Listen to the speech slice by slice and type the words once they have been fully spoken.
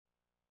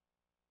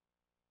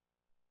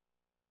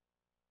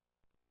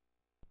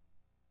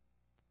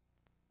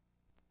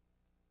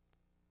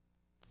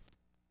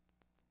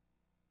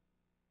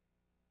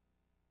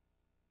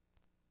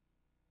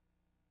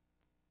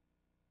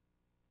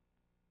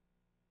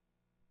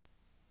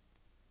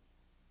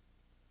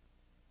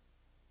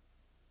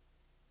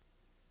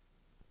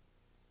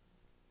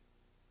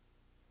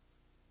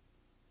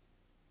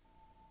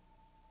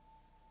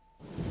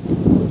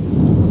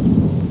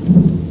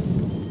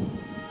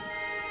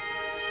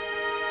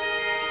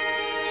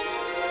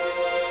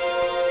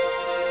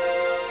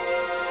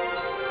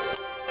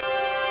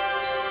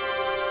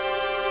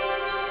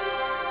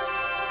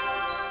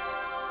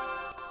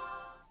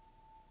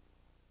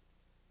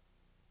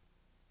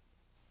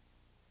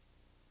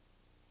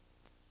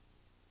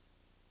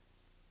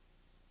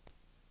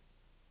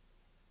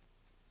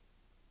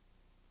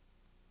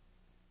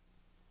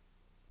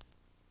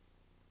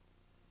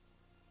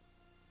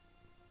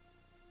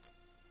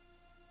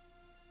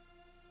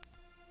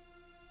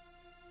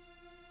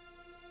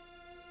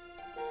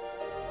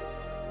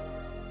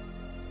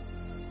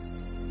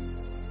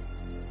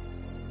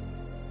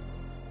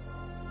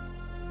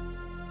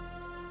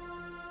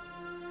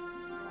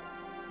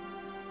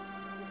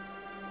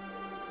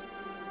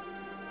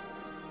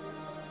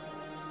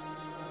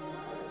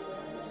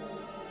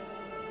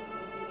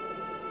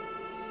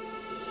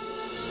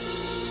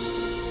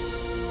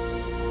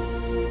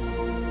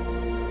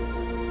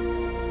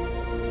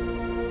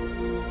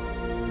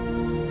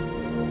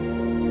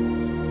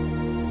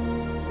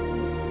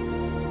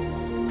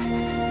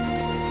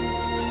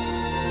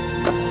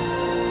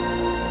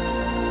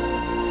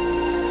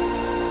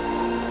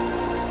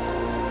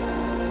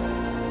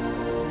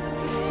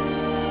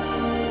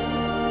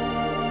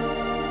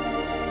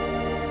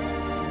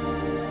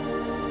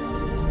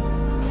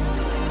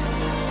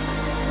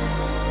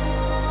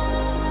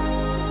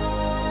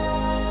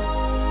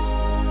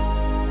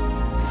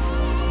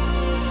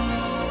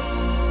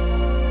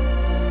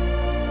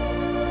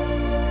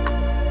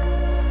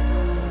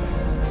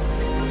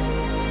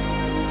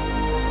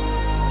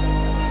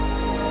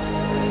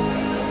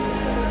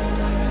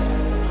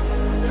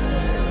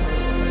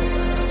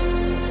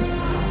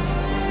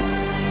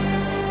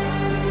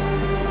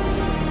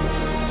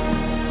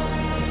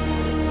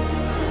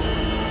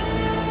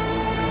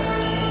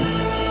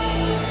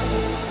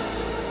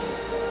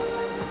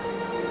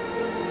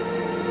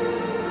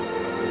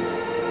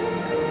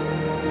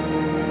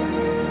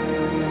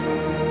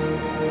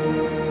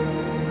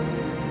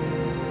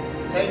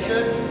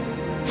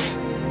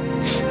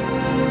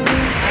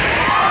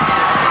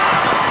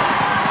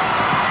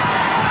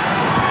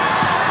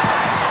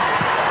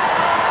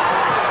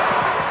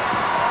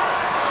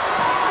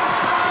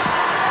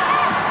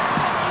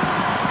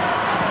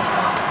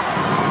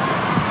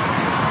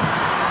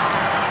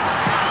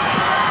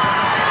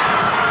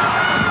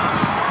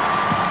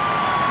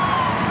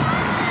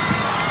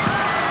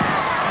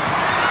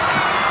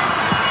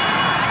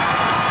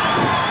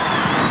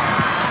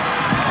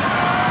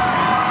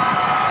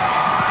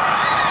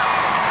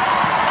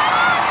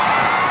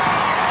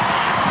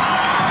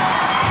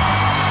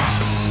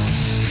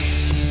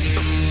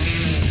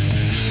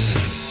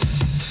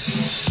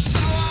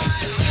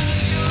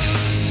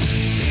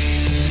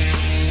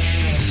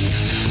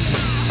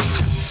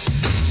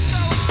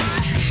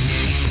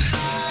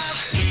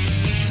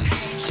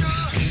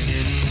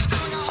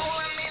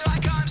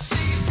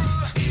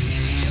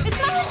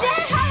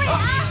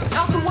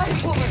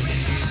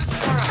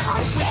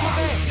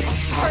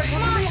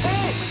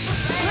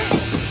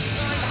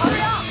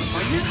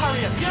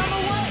you. Get out of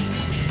the way!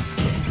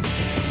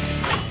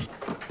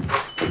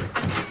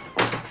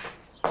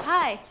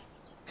 Hi.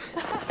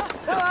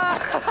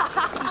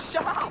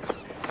 Shut up!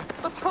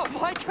 That's not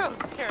my girl's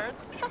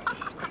parents.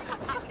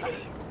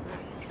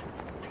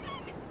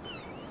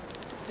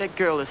 That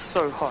girl is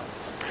so hot.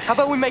 How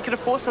about we make it a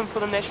foursome for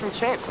the national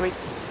champs? I mean,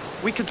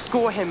 we could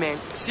score him, man.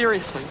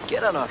 Seriously. Just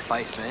get out of my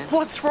face, man.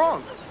 What's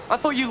wrong? I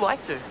thought you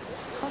liked her.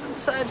 I didn't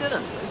say I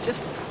didn't. It's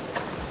just...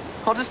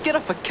 I'll just get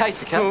off a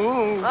case, okay?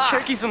 Ooh,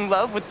 Kirky's in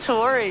love with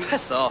Tori.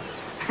 Piss off.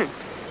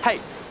 Hey,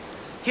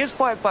 here's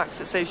 $5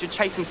 that says you're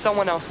chasing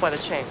someone else by the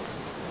champs.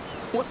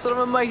 What sort of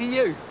a mate are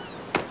you?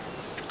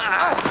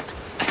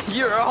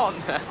 You're on.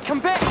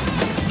 Come back!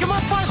 Give my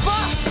 $5!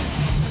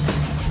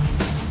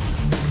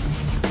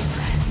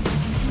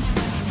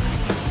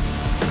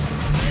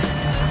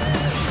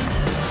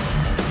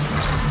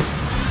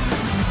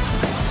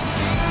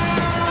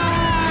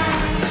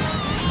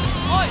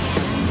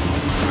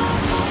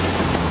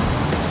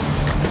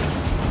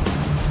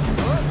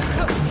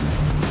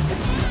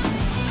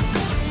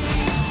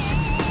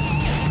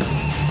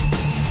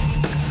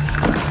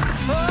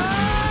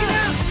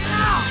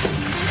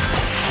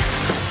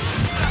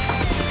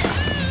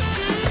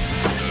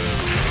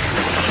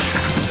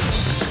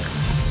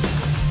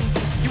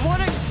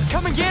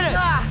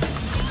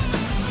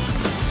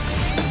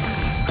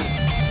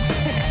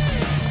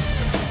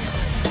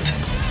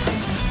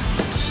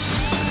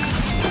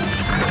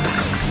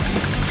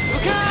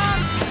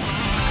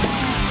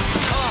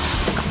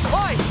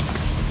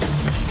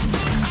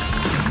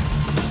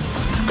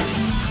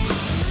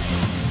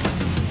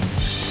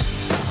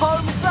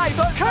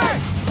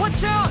 Kirk!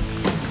 Watch out!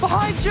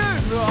 Behind you!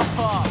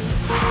 How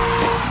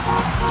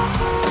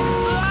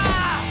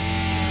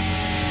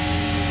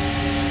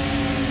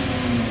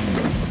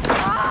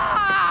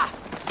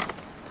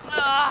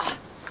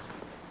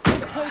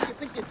do you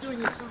think you're doing,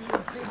 you silly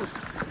little devil?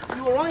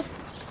 You all right?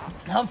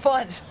 I'm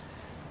fine.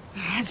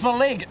 It's my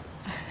leg.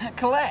 It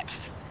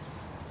collapsed.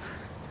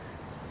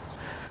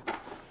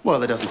 Well,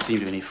 there doesn't seem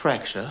to be any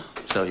fracture,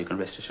 so you can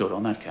rest assured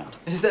on that count.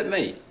 Is that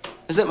me?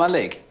 Is that my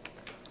leg?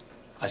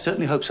 I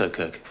certainly hope so,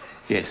 Kirk.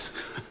 Yes.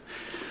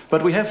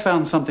 But we have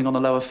found something on the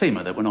lower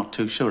femur that we're not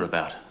too sure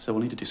about, so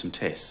we'll need to do some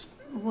tests.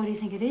 What do you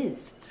think it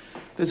is?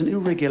 There's an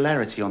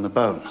irregularity on the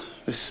bone,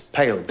 this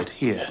pale bit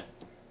here.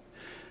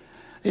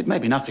 It may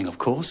be nothing, of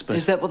course, but...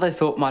 Is that what they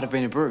thought might have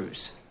been a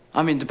bruise?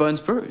 I mean, the bone's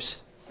bruise.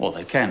 Well,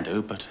 they can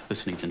do, but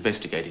this needs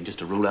investigating just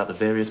to rule out the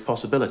various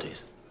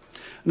possibilities.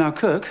 Now,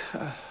 Kirk,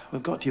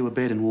 we've got you a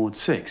bed in Ward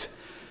 6.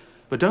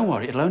 But don't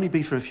worry, it'll only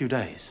be for a few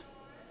days.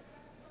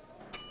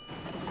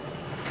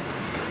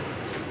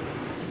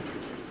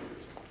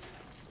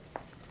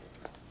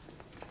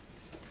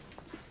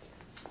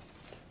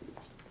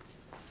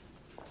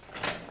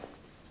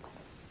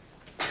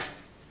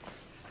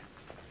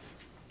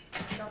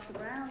 Dr.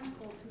 Brown,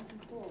 call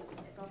 224.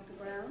 Dr.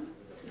 Brown?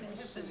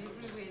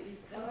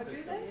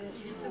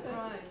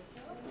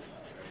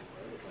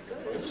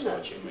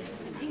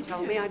 He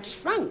told me I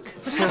just drunk.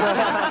 Well,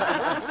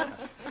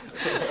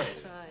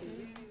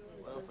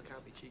 if I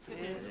can't be cheeky.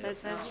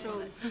 Yes, that's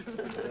true.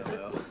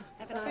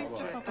 Have a nice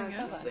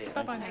trip.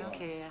 Bye-bye now. Take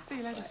care. See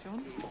you later,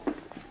 Sean.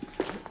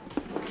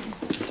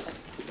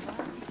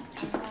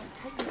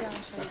 Take me down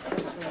and show you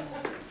Kirk's room.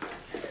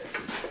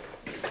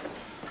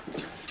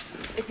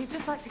 If you'd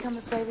just like to come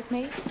this way with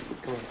me.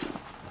 Come on.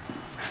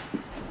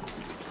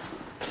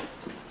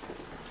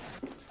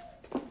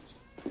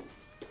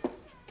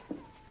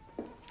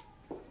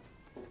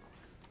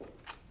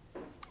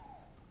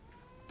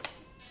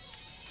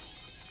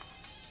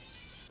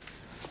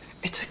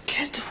 It's a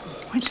kid.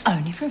 It's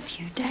only for a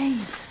few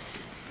days.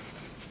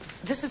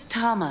 This is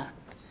Tama.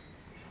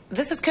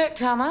 This is Kirk,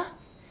 Tama.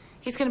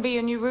 He's going to be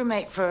your new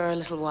roommate for a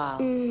little while.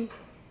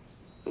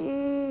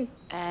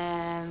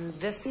 And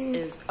this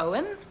is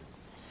Owen.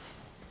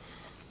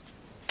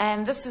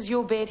 And this is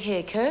your bed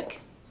here, Kirk.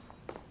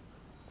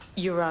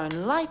 Your own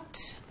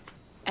light.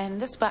 And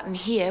this button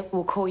here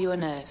will call you a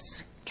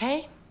nurse,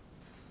 okay?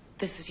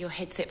 This is your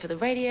headset for the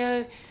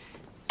radio.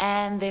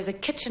 And there's a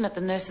kitchen at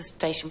the nurse's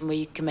station where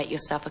you can make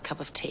yourself a cup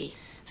of tea.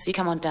 So you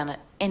come on down at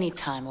any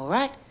time, all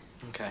right?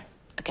 Okay.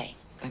 Okay.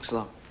 Thanks a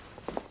lot.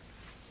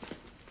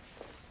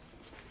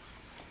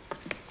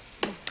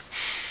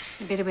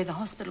 You better wear the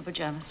hospital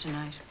pajamas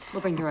tonight.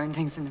 We'll bring your own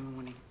things in the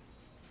morning.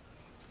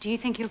 Do you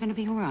think you're going to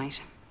be all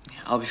right? Yeah,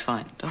 I'll be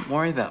fine. Don't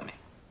worry about me.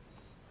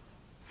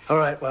 All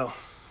right, well,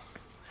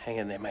 hang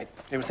in there, mate.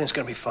 Everything's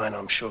going to be fine,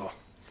 I'm sure.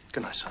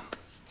 Good night, son.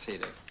 See you,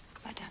 Dad.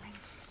 Bye, darling.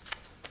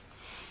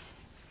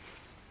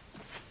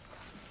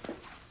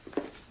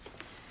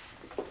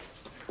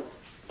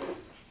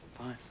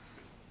 Fine.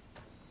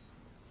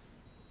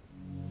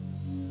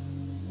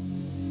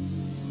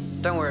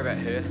 Don't worry about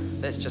her.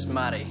 That's just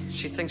Marty.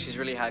 She thinks she's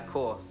really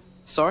hardcore.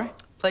 Sorry?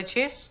 Play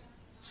chess?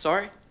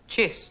 Sorry?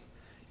 Chess.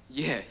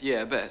 Yeah,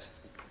 a bit.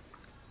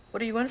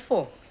 What are you in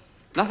for?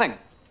 Nothing.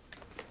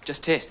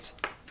 Just tests.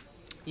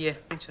 Yeah,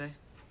 me too.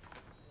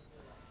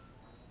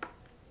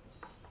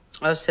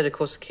 I just had a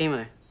course of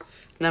chemo.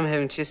 Now I'm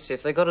having tests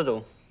if they got it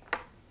all.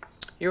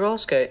 You roller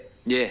skate?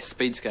 Yeah,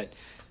 speed skate.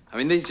 I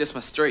mean, these are just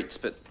my streets,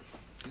 but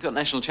we've got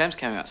national champs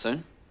coming out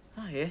soon.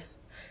 Oh, yeah.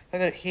 I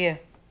got it here.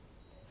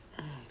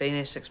 Been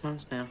here 6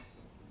 months now.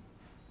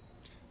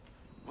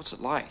 What's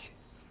it like,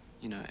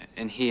 you know,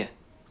 in here?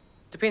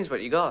 Depends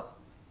what you got.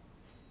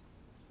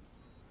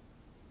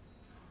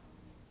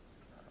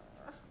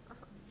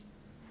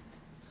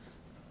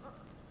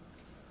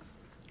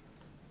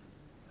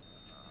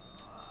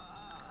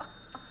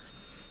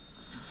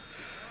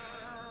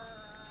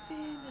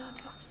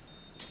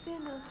 There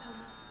now,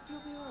 Tommy. You'll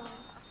be all right.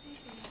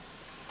 There.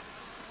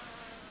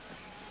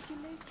 Is it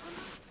late, Tommy?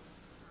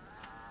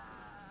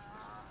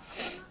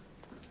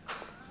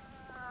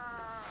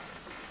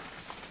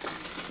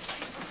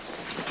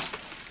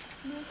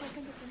 No, I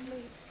think it's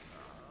late.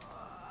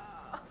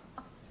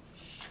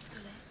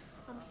 Still late.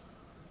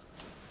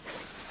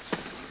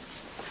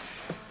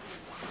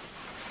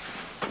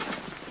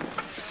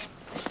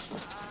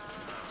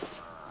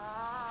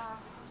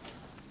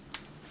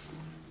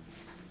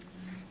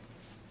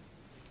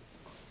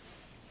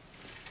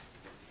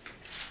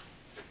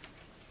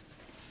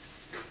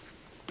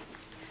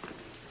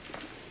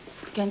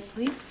 Can't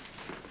sleep?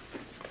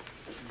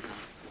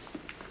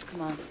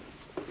 Come on.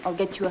 I'll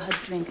get you a hot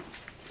drink.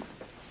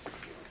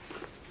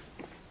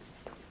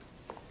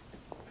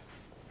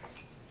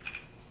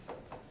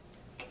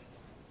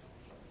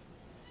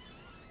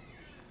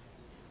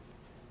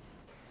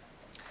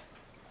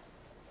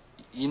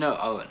 You know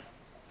Owen.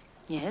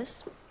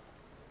 Yes?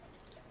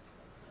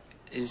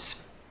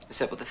 Is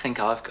that what they think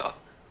I've got?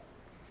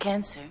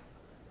 Cancer.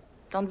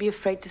 Don't be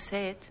afraid to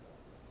say it.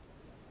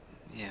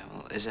 Yeah,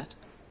 well, is it?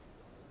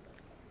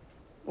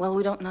 Well,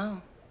 we don't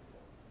know.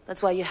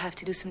 That's why you have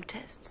to do some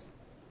tests.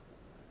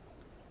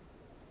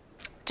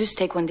 Just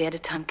take one day at a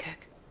time,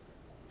 Kirk.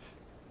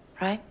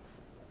 Right?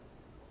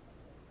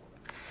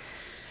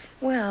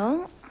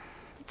 Well,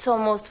 it's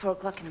almost 4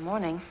 o'clock in the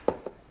morning.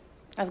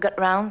 I've got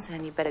rounds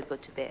and you better go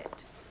to bed.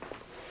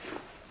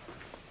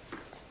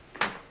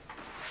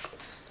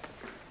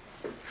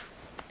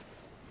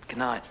 Good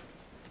night.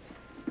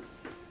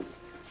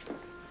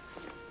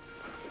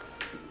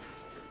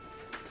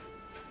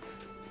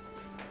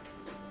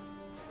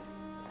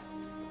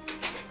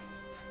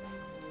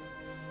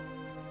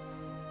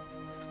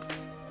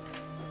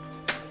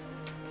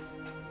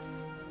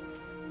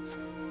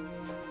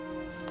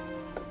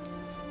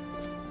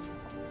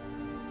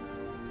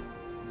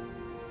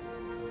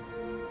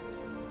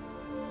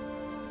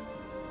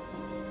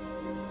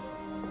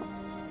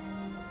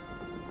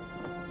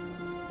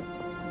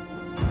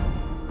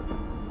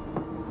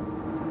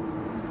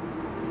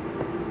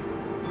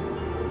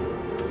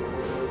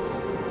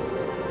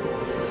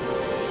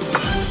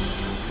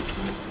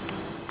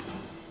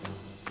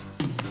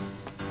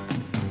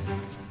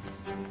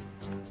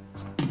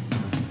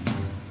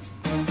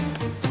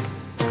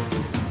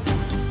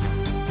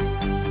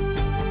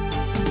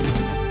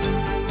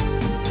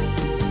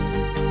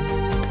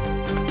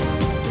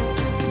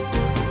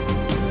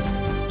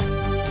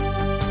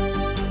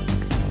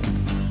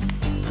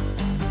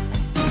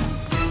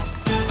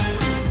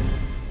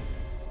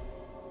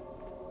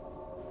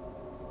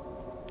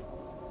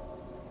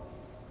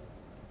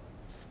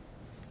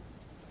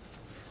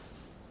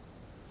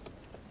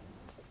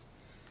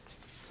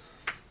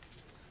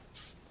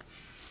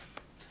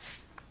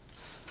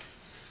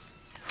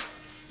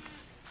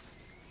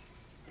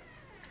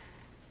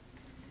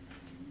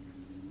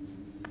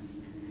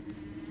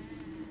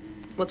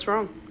 What's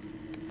wrong?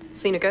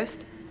 Seen a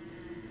ghost?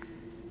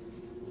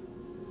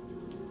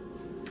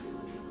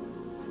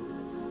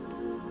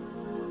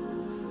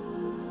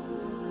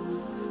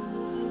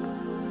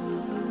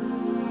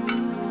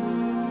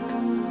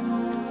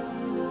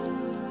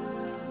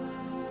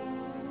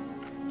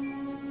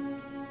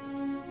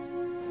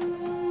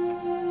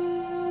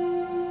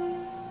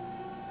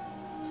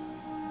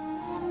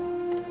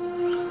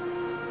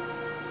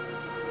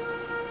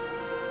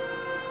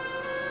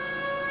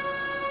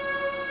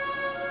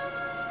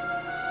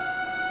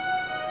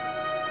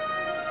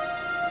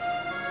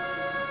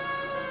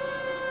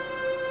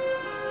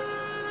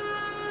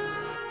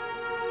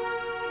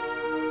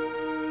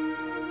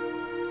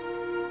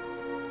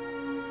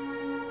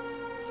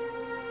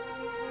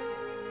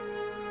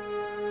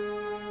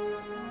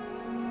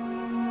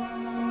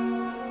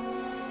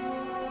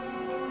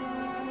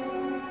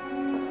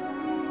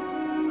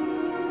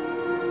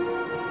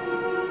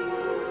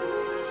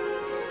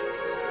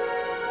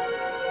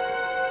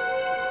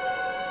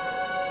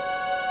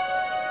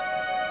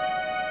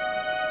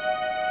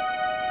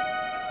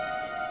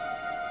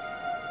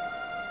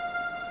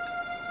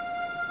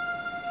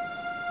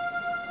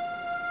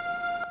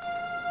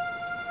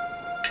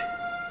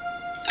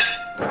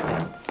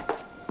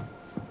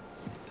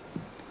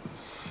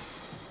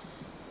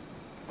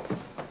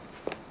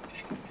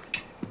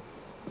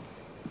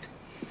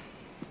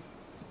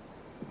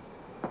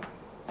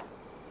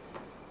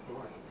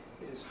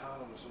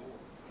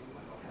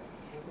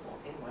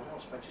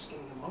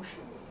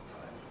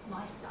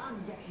 My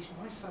son, yeah, he's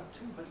my son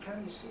too, but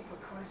can you see, for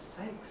Christ's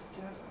sakes,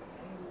 just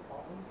hang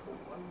on for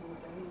one more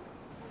day?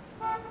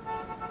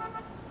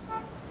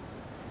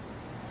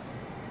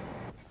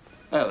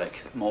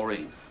 Alec,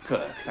 Maureen,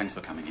 Kirk, thanks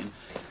for coming in.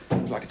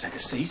 Would you like to take a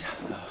seat?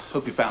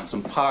 Hope you found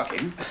some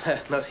parking.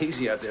 Not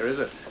easy out there, is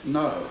it?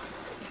 No.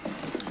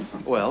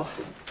 Well,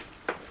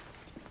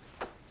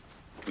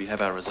 we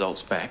have our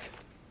results back,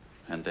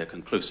 and they're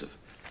conclusive.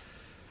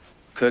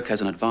 Kirk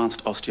has an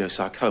advanced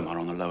osteosarcoma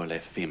on the lower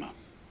left femur.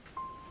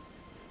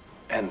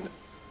 And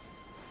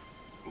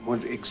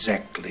what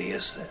exactly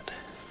is that?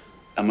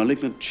 A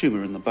malignant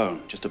tumour in the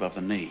bone, just above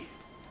the knee.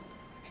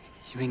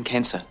 You mean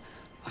cancer?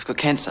 I've got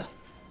cancer.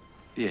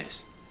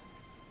 Yes.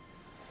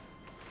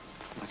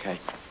 Okay.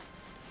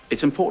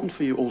 It's important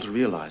for you all to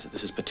realise that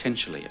this is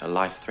potentially a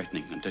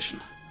life-threatening condition.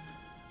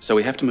 So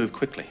we have to move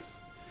quickly.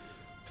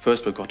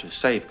 First, we've got to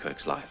save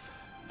Kirk's life,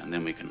 and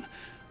then we can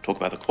talk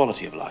about the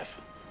quality of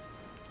life.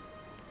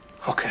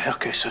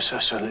 Okay, so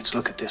let's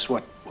look at this.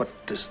 What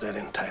does that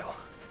entail?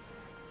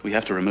 We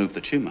have to remove the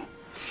tumour.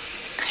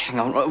 Hang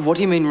on, what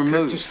do you mean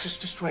remove?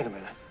 Just wait a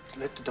minute.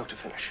 Let the doctor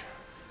finish.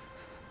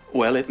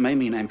 Well, it may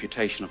mean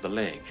amputation of the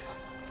leg.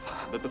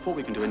 But before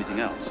we can do anything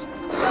else...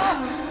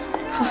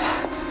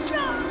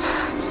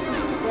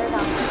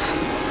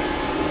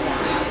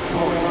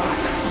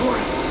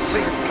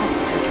 Please, come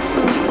on, take it.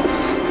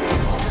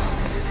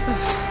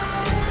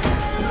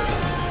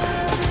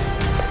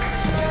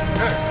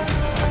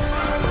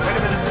 Wait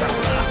a minute, son.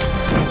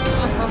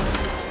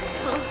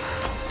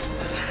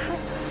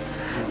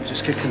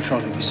 Just get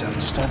control of yourself.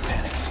 Just don't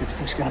panic.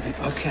 Everything's gonna be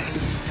okay.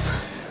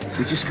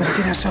 We just gotta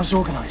get ourselves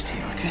organised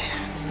here, okay?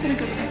 It's gonna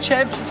go with the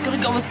champs. It's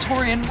gonna go with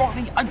Tori and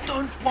Rodney. I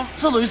don't want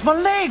to lose my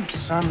leg.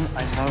 Son,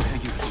 I know how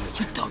you feel.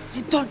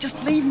 You don't.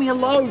 Just leave me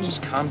alone.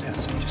 Just calm down,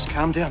 son. Just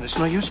calm down. It's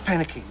no use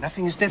panicking.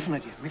 Nothing is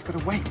definite yet. We've got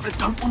to wait. I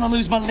don't want to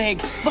lose my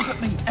leg. Look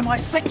at me. Am I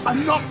sick?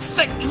 I'm not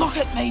sick. Look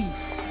at me.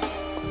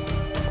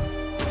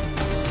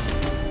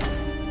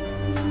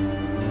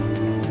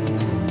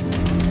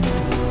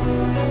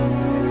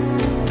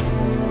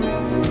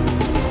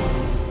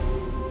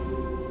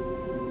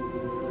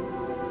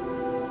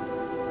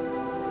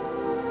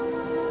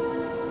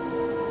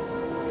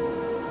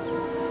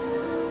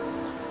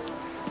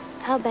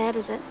 How bad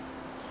is it?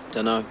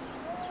 Dunno.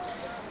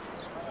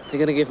 They're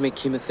gonna give me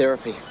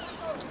chemotherapy.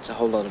 It's a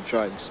whole lot of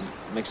drugs and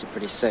it makes it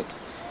pretty sick.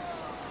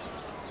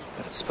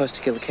 But it's supposed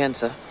to kill the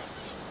cancer.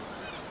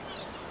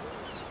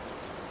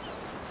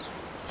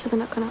 So they're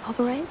not going to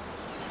operate?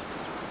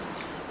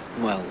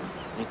 Well,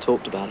 we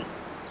talked about it.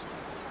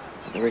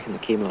 But they reckon the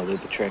chemo will do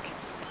the trick.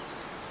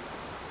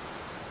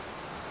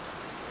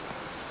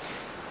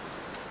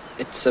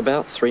 It's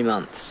about 3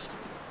 months.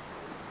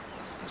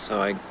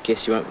 So I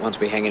guess you won't want to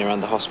be hanging around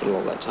the hospital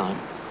all that time.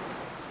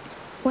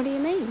 What do you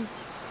mean?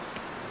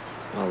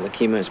 Well, the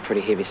chemo is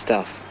pretty heavy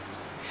stuff.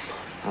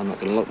 I'm not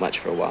going to look much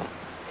for a while.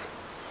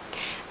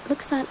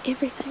 Looks aren't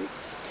everything.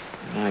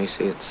 No, you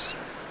see, it's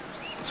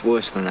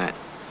worse than that.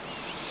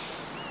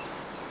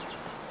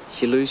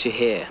 You lose your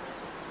hair.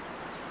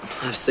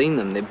 I've seen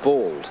them, they're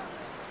bald.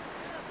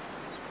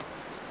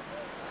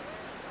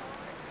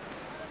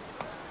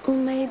 Well,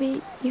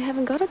 maybe you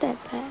haven't got it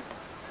that bad.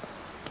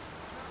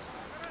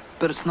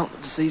 But it's not the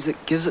disease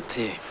that gives it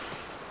to you.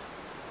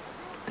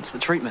 It's the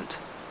treatment.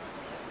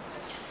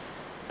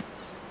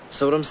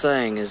 So what I'm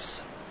saying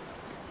is,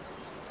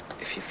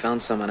 if you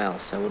found someone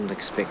else, I wouldn't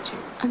expect you.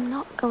 I'm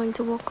not going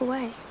to walk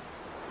away.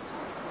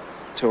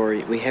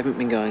 Tori, we haven't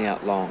been going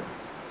out long,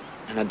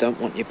 and I don't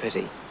want your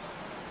pity.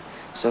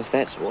 So if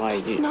that's why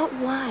It's not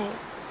why.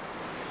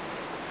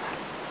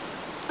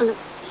 Oh, look,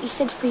 you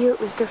said for you it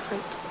was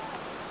different.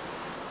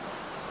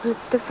 Well,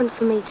 it's different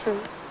for me too.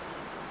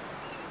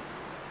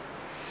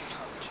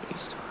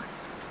 Jeez, Tori.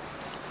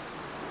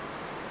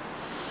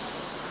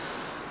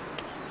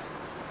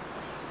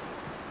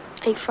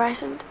 Are you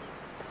frightened?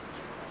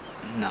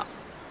 No.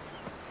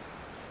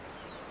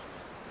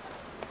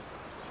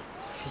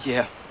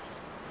 Yeah.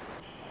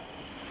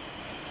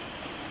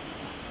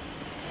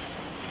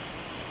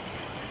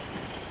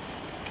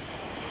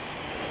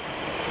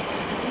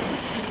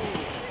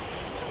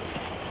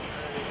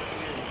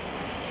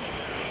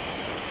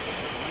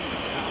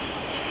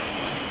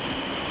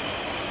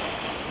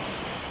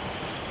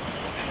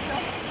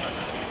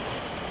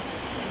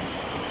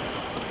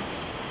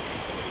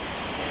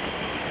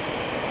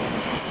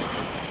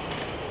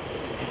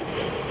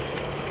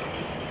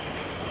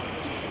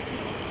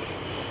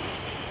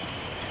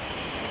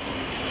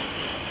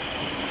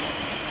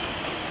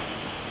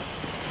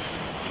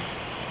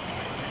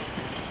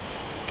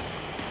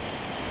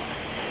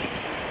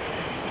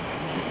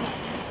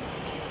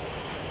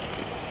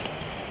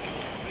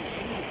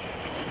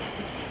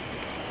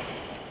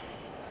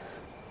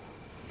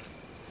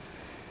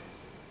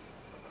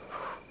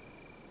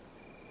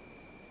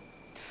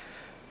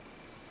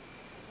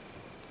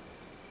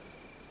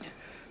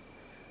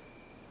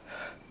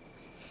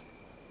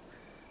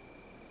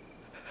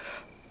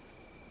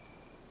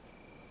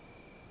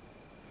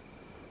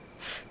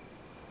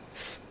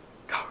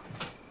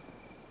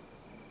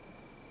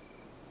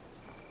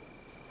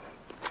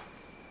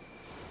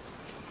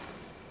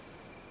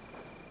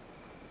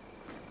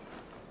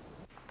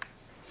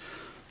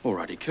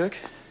 Alrighty, Kirk.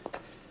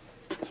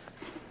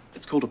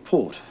 It's called a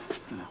port.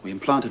 We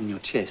implant it in your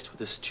chest with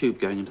this tube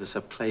going into the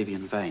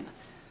subclavian vein.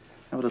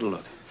 Have a little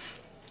look.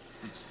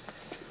 Thanks.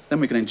 Then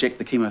we can inject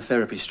the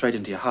chemotherapy straight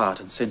into your heart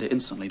and send it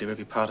instantly to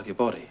every part of your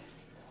body.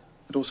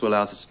 It also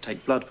allows us to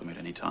take blood from you at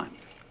any time.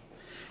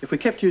 If we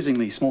kept using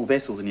these small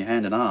vessels in your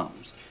hand and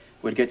arms,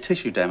 we'd get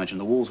tissue damage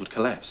and the walls would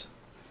collapse.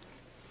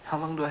 How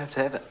long do I have to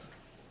have it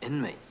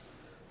in me?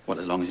 Well,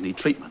 as long as you need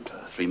treatment.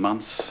 3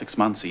 months, 6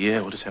 months, a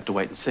year, we'll just have to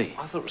wait and see.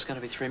 I thought it was going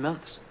to be 3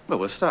 months. Well,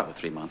 we'll start with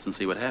 3 months and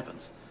see what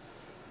happens.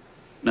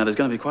 Now, there's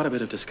going to be quite a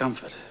bit of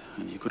discomfort,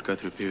 and you could go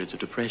through periods of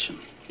depression.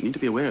 You need to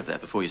be aware of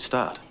that before you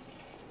start.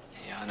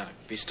 Yeah, I know.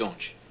 Be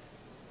staunch.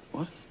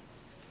 What?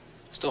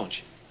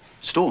 Staunch.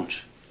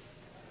 Staunch?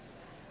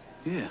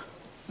 Yeah,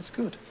 that's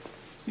good.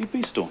 You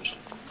be staunch.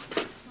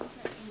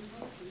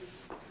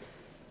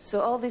 So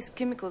all these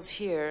chemicals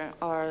here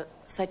are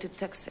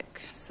cytotoxic,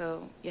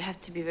 so you have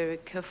to be very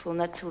careful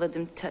not to let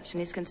them touch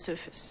any skin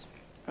surface,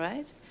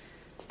 right?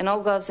 And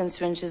all gloves and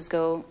syringes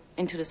go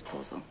into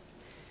disposal.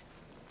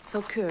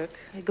 So, Kirk,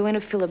 you're going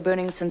to feel a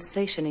burning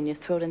sensation in your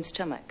throat and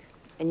stomach.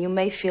 And you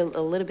may feel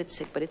a little bit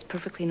sick, but it's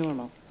perfectly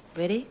normal.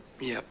 Ready?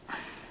 Yep.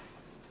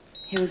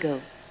 Here we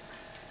go.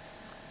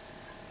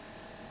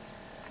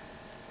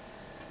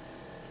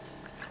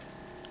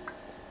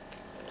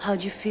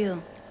 How'd you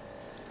feel?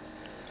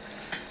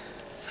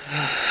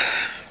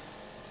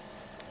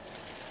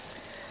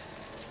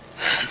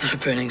 No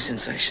burning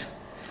sensation.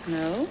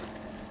 No?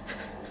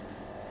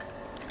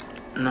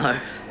 No.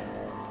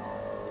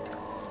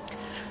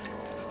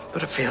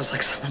 But it feels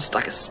like someone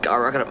stuck a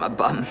skyrocket at my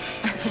bum.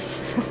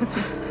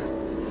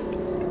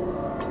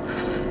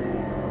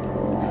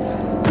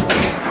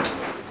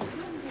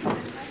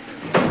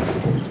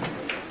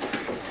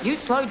 You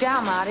slow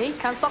down, Marty.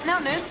 Can't stop now,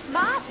 nurse.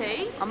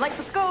 Marty? I'm late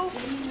for school.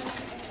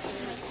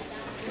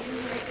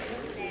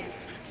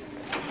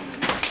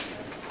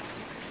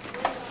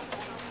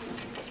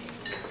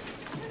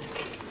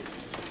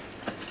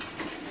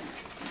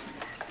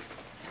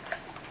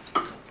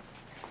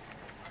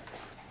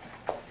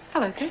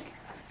 Hello, Kirk.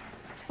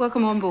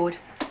 Welcome on board.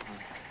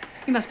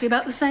 You must be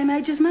about the same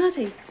age as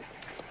Marty.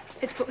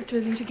 Let's put the two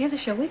of you together,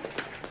 shall we?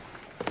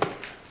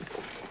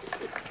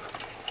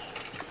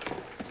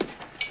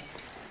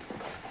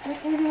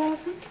 Okay,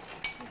 Alison?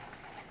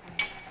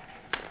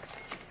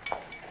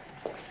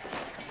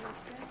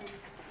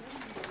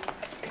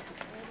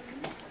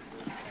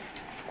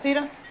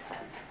 Peter?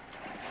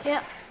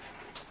 Yeah.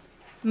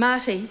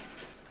 Marty,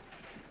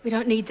 we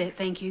don't need that,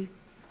 thank you.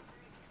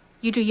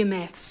 You do your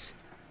maths.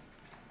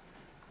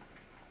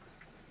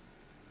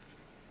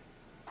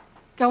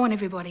 Go on,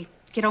 everybody.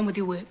 Get on with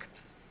your work.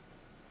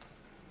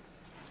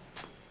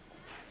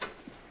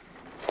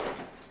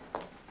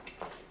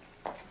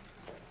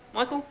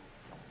 Michael?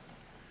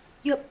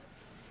 Yep.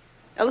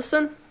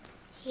 Alison?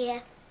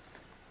 Here.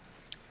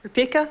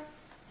 Rebecca?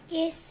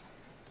 Yes.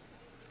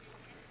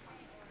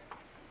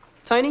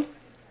 Tony?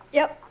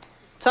 Yep.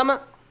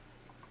 Tama?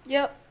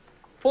 Yep.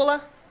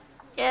 Paula?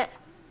 Yeah.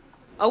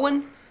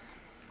 Owen?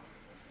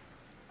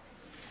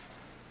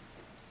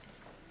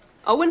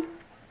 Owen?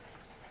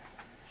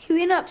 He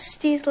went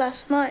upstairs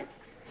last night.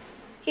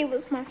 He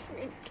was my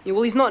friend. Yeah,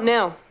 well, he's not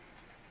now.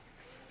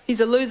 He's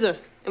a loser,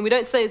 and we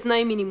don't say his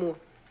name anymore.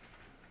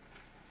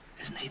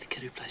 Isn't he the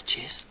kid who plays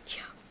chess?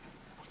 Yeah.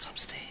 What's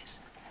upstairs?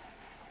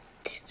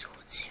 That's Ward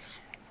 7.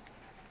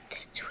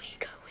 That's where you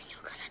go when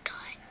you're gonna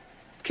die.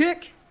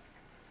 Kirk?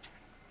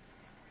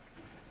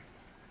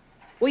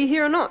 Were you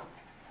here or not?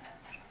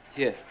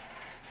 Yeah.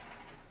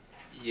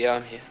 Yeah,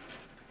 I'm here.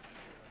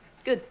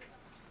 Good.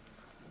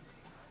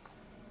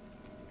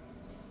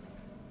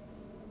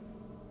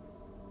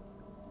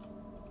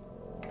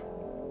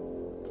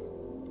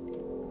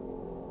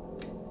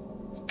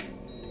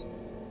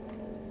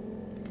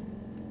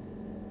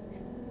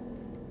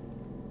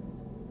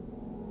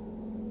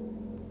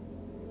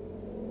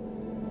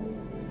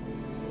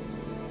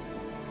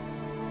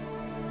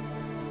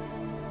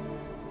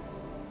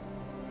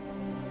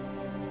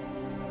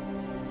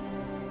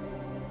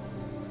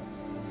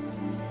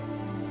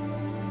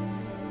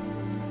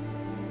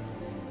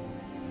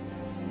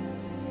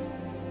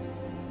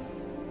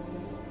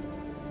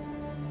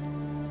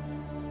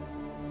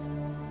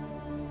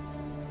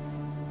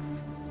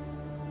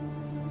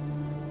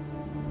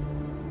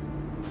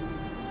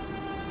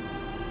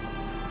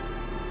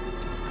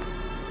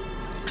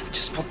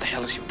 Just what the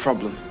hell is your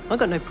problem? I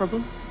got no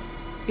problem.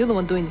 You're the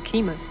one doing the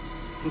chemo.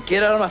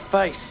 Get out of my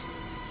face.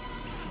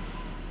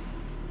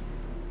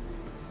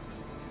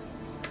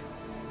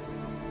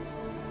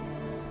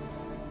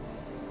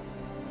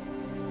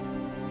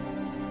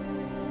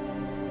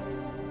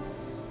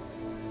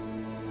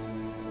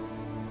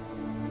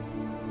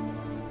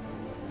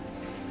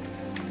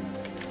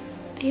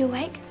 Are you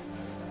awake?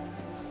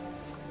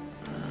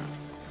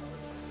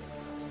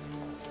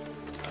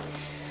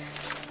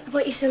 I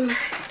bought you some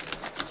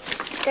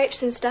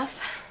grapes and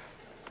stuff.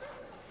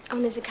 Oh,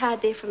 and there's a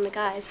card there from the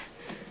guys.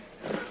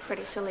 It's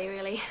pretty silly,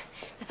 really.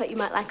 I thought you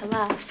might like a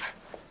laugh.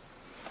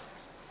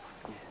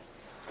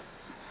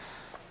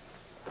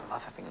 I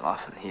love having a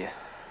laugh in here.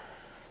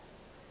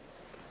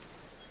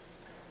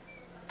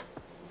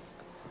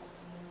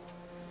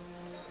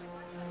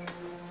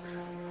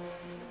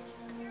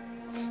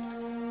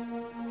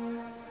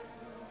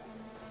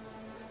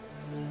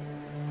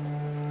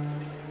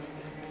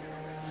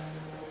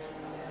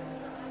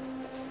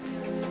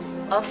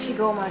 Off you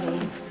go, Marty.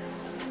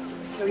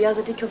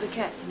 Curiosity killed the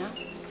cat, you know?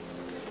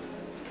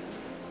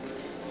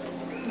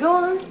 Go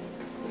on.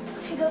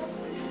 Off you go.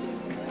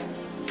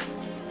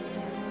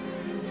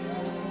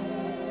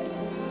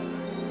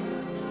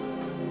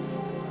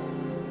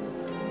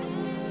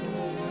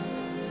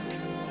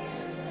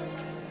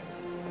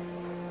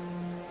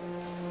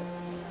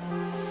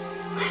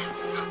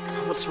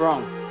 What's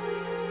wrong?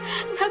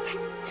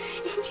 Nothing.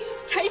 You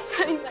just taste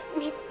funny like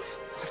me.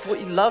 I thought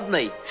you loved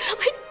me.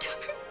 I do.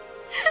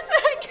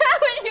 But I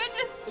can't when you're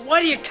just... Why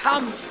do you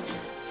come?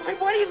 I mean,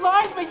 why do you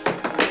lie to me?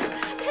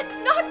 That's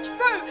not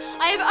true.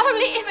 I have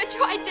only ever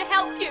tried to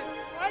help you.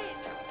 Why do you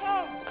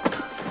come?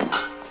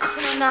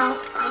 Come on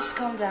now. Let's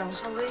calm down,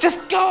 shall we?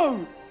 Just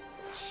go!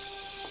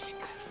 Shh.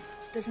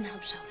 Doesn't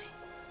help shouting.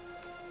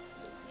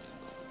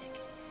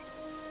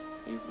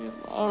 Leave me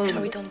alone.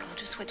 Toby, don't go.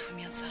 Just wait for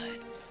me outside.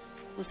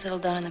 We'll settle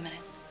down in a minute.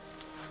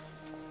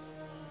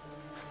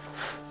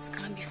 It's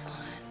gonna be fine.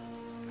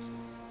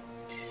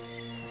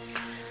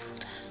 Cool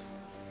down.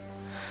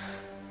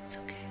 It's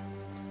okay.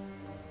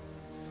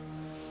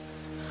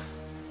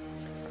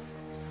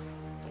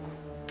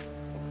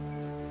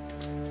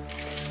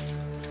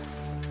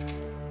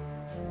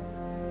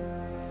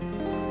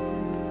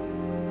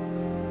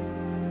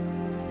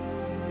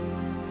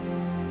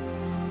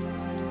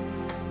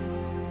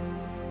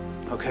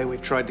 Okay,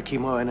 we've tried the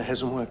chemo and it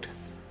hasn't worked.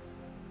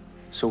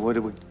 So where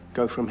do we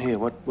go from here?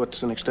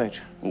 What's the next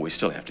stage? Well, we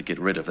still have to get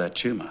rid of that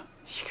tumour.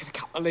 You're gonna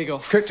cut my leg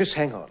off. Kirk, just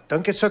hang on.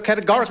 Don't get so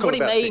categorical That's what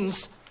about he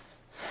means. things.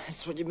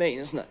 That's what you mean,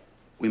 isn't it?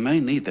 We may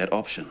need that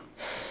option.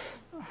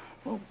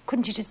 Well,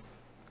 couldn't you just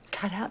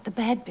cut out the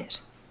bad bit?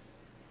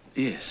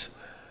 Yes.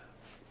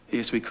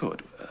 Yes, we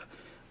could.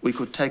 We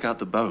could take out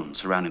the bone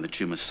surrounding the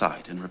tumour's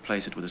site and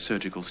replace it with a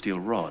surgical steel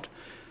rod.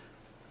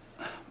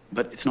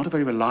 But it's not a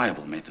very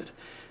reliable method.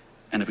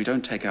 And if we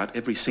don't take out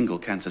every single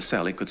cancer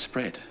cell, it could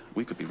spread.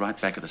 We could be right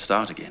back at the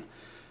start again.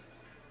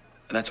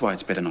 That's why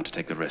it's better not to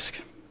take the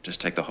risk. Just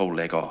take the whole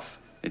leg off.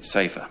 It's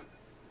safer.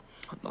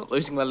 I'm not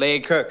losing my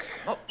leg. Kirk.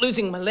 I'm not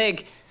losing my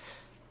leg.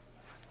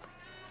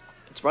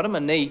 It's right on my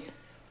knee.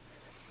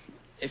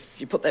 If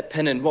you put that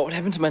pin in, what would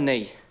happen to my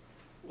knee?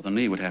 Well, the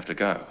knee would have to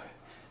go.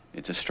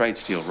 It's a straight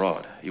steel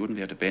rod. You wouldn't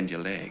be able to bend your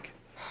leg.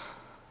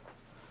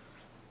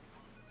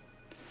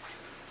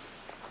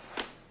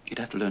 You'd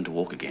have to learn to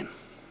walk again.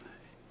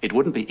 It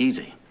wouldn't be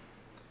easy.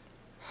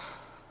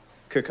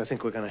 Kirk, I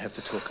think we're going to have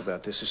to talk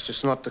about this. It's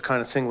just not the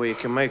kind of thing where you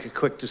can make a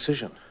quick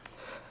decision.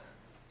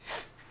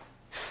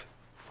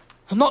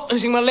 I'm not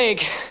losing my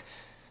leg.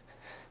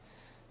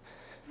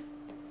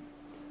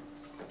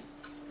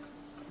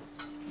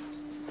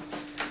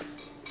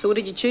 So what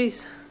did you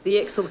choose? The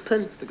X or the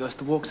pin? It's the ghost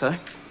that walks, eh?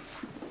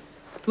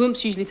 The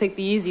wimps usually take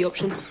the easy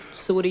option.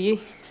 So what are you?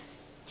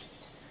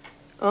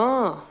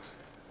 Ah,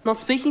 not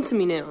speaking to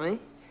me now, eh?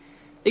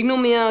 Ignore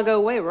me and I'll go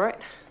away, right?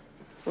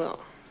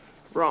 Well,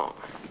 wrong.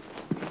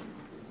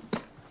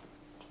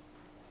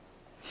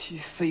 You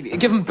thief.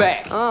 Give him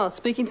back. Ah,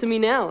 speaking to me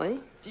now, eh?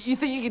 You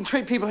think you can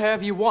treat people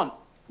however you want?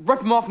 Rip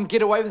them off and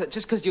get away with it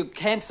just because you're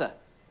cancer?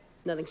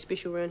 Nothing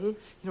special around here. You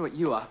know what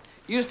you are?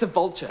 You're just a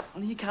vulture.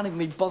 Only you can't even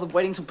be bothered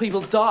waiting till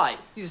people die.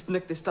 You just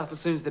nick their stuff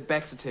as soon as their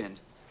backs are turned.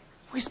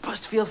 We're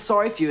supposed to feel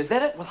sorry for you, is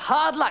that it? Well,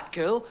 hard luck,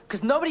 girl,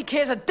 because nobody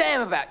cares a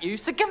damn about you,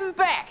 so give them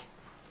back.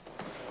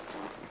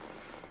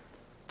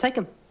 Take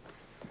him.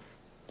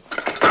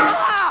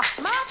 Ah!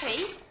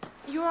 Marty?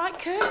 You all right,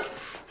 Kirk?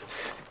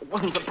 It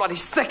wasn't so bloody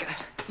sick.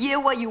 Yeah,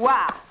 well, you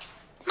are.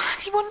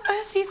 Marty, what on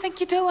earth do you think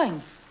you're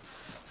doing?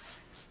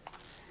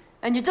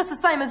 And you're just the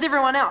same as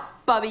everyone else,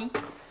 Bubby.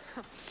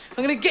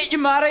 I'm gonna get you,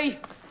 Marty.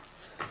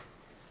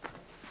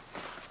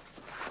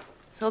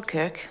 So,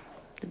 Kirk,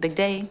 the big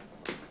day.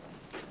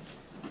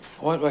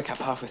 I won't wake up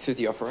halfway through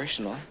the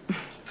operation, will I?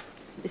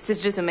 This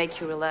is just to make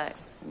you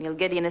relax. You'll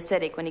get the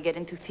anesthetic when you get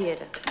into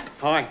theatre.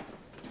 Hi.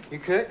 You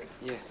Kirk?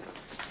 Yeah.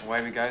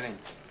 Away we go then.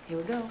 Here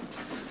we go.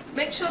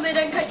 Make sure they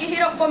don't cut your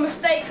head off by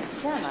mistake.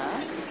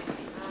 Jana.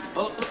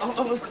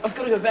 Oh, I've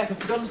got to go back. I've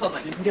forgotten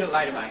something. You can get it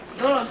later, mate.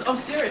 No, I'm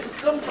serious. I've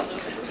forgotten something.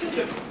 We can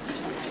do it.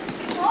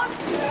 What?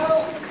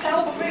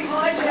 Help! I'm being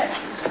hijacked.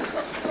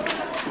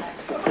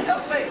 Someone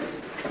help me.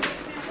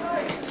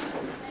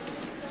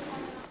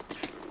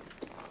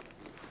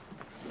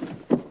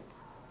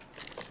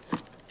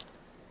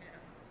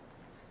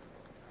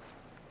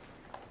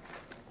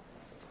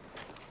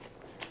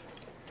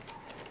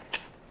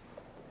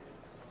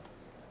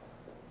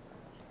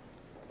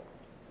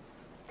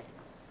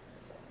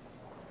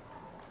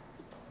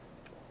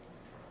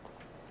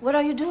 What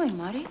are you doing,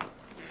 Marty?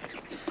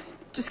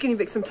 Just getting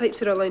back some tapes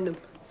that I loaned him.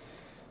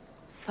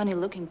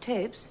 Funny-looking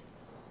tapes.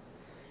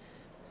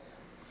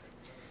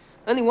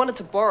 I only wanted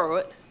to borrow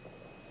it.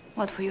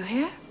 What, for your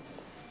hair?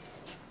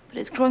 But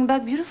it's growing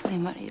back beautifully,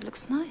 Marty. It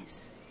looks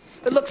nice.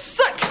 It looks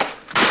sick!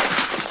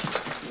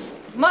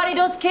 Marty,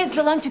 those kids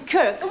belong to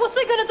Kirk. And what's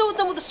he gonna do with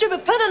them with a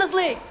stupid pin in his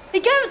leg? He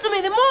gave it to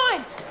me, they're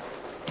mine!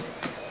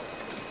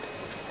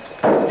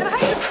 And I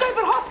hate this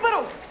stupid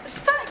hospital! It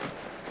stinks!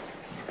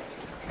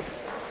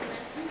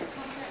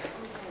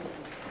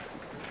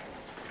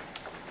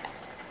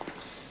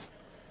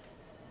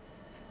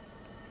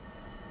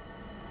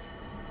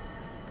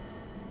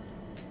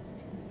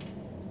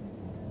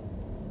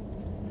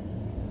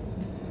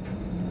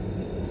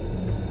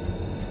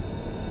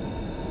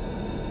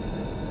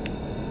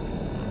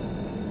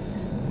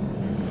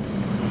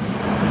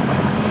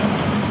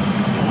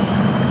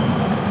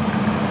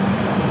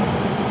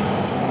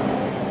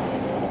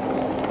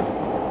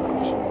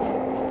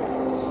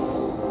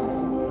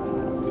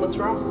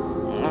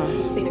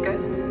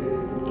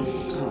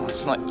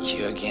 It's not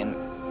you again.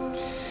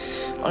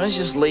 Why don't you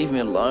just leave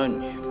me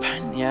alone, you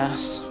pain in the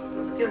ass?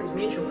 The feeling's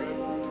mutual,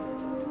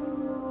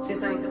 man. Say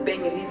something to bang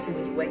your head to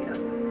when you wake up.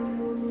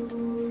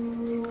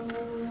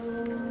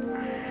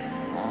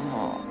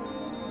 Oh.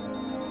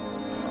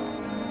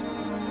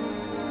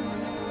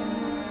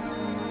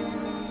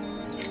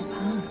 It'll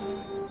pass.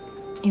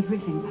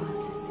 Everything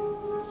passes.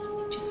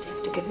 You just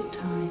have to give it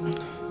time.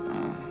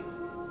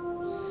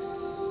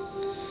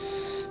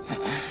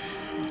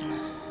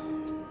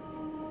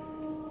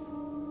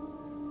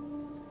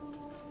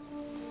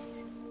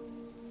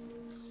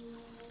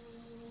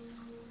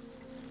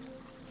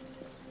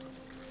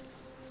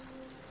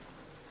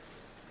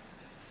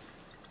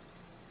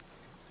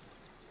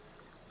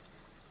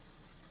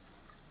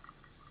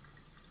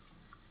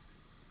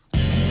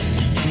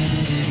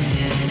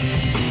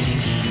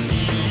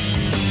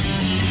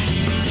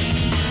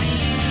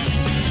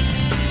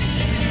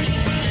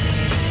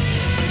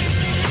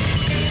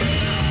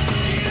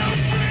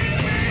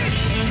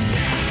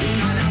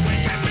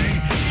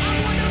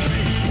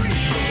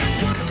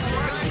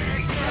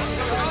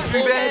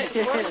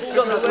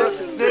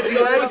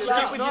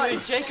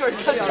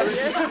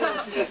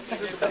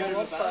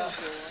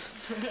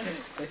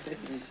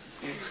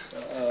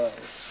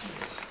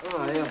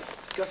 Oh, yeah.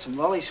 Got some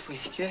lollies for you,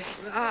 Kirk.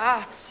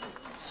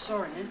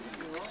 Sorry, man.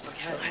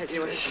 Okay, I had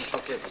some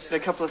chocolates. A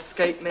couple of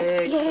skate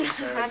mags. Yeah,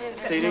 and,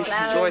 CDs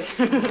to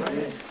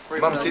enjoy.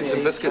 Mum sent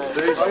some biscuits,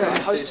 dude.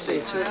 Toast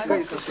there too.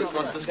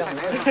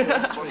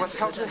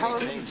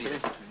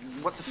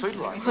 What's the food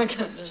like?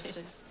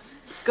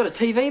 Got a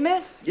TV,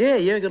 man? Yeah,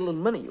 got a little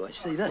mini. Watch,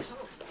 see this.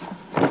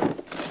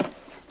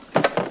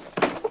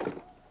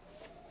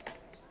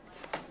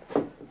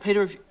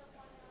 Peter, have you...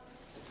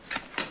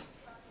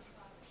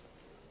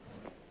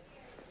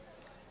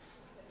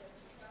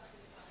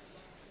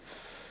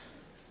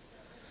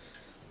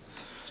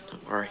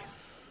 Don't worry.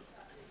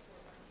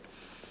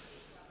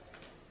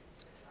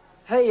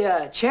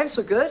 Hey, champs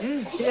were good.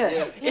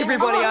 Yeah.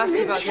 Everybody asked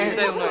about champs.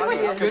 They all know.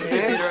 Good.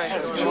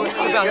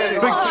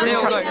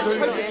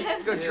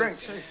 Good drink,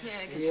 too.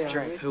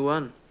 Who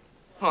won?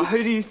 Oh,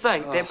 who do you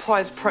think? That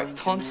prize prick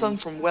Thompson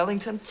from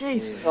Wellington?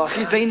 Jeez. Oh, if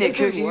you'd been there,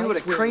 Kirk, you would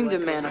have creamed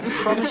him, man. I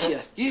promise you.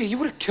 Yeah, you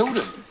would have killed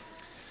him.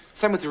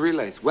 Same with the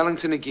relays.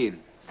 Wellington again.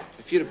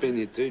 If you'd have been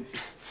there, dude,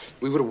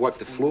 we would have wiped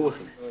the floor with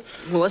him.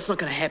 Well, that's not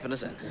going to happen,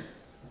 is it?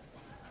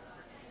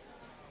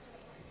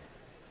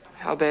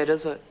 How bad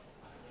is it?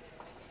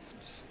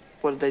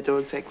 What did they do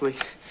exactly?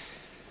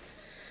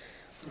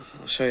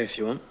 I'll show you if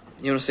you want.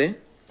 You want to see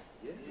it?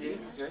 Yeah,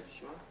 okay,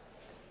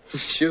 sure.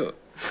 Sure.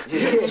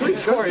 Yeah,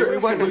 sweet. Don't worry, we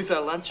won't lose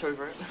our lunch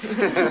over it.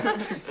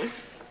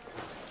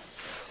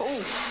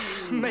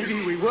 Oh, maybe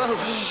we will.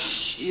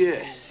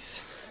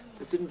 Yes.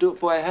 They didn't do it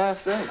by a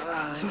half, eh?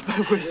 It's a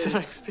bit worse than I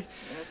expected.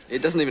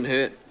 It doesn't even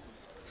hurt.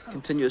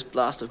 Continuous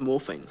blast of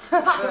morphine.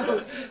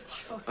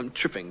 I'm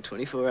tripping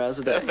 24 hours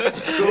a day.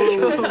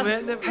 Cool,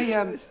 man.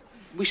 Hey,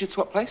 we should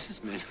swap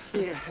places, man.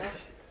 Yeah.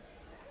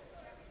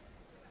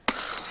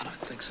 I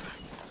don't think so.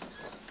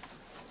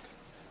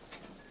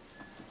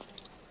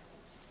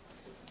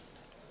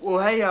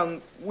 Well, hey,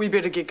 we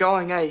better get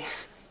going, eh?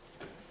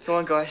 Go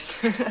on, guys.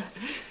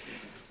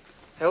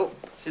 Help.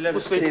 See you later.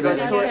 We'll speak to you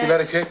guys. See you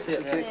later, Kirk. See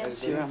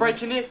you later.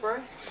 Break your neck, bro.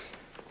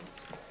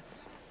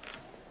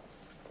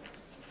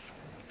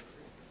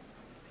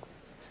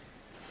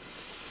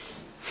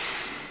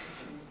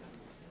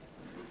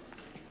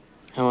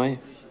 How are you?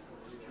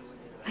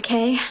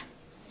 Okay.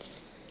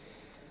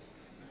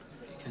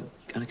 You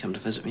gonna come to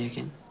visit me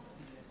again?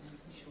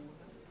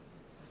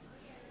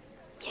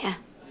 Yeah,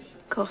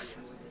 of course.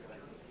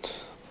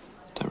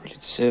 Don't really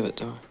deserve it,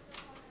 do I?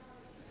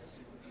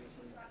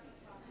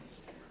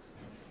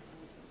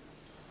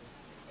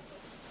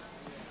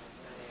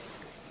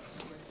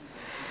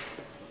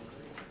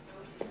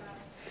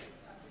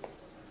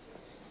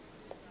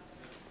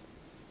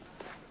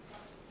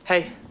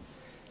 Hey,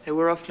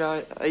 we're off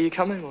now. Are you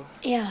coming, or?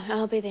 Yeah,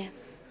 I'll be there.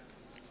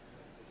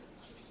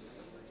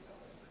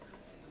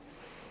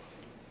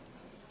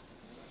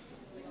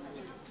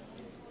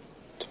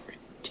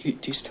 Do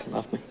you still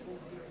love me?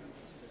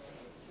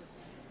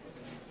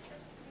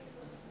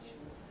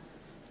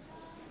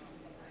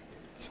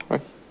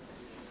 Sorry.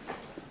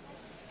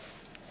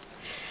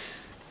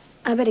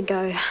 I better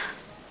go.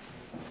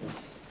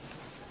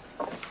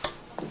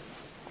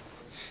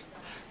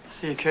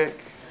 See you, Kirk.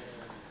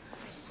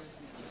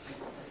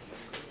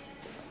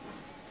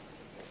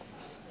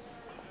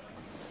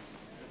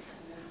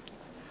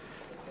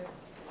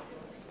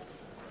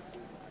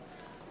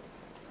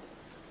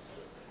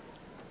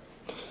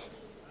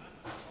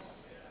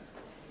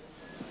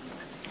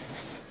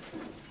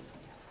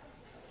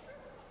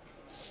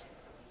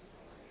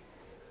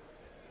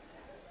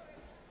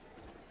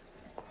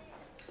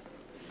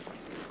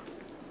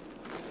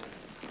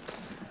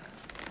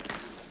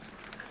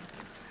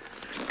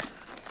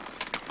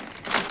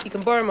 You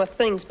can borrow my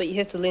things, but you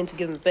have to learn to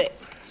give them back.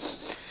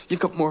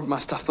 You've got more of my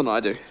stuff than I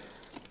do.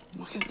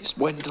 Why can't you just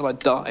wait until I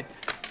die?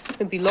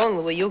 It'll be long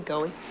the way you're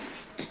going.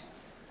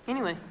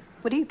 Anyway,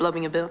 what are you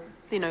blubbing about?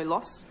 There no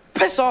loss?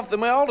 Piss off, they're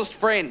my oldest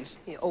friends.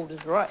 Yeah, old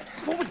is right.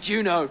 What would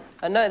you know?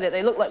 I know that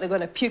they look like they're going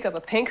to puke up a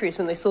pancreas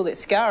when they saw that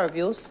scar of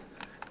yours.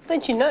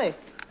 Don't you know?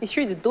 He's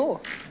through the door.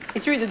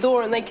 He's through the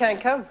door and they can't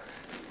come.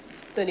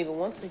 Don't even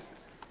want to.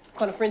 What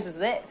kind of friends is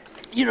that?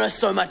 You know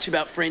so much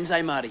about friends,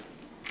 eh, Marty?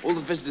 All the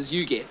visitors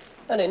you get.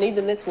 I don't need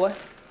them, that's why.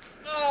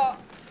 Oh,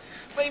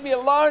 leave me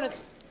alone.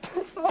 It's...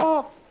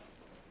 Oh.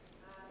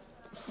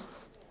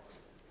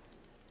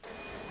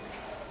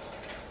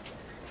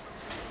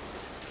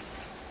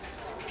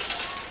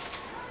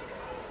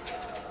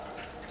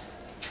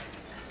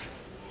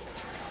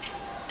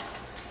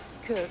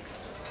 Kirk,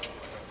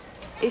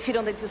 if you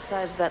don't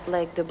exercise that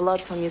leg, the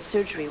blood from your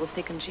surgery will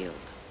stay congealed.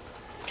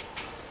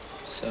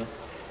 So?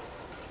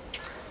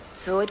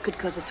 So it could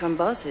cause a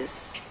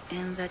thrombosis,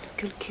 and that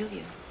could kill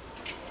you.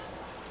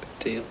 Big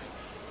deal.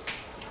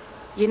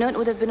 You know, it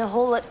would have been a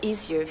whole lot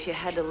easier if you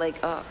had the leg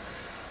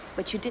off,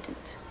 but you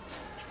didn't.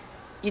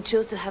 You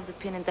chose to have the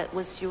pin, and that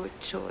was your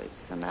choice,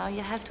 so now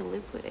you have to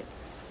live with it.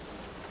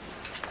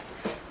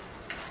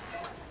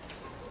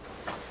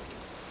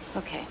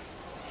 Okay.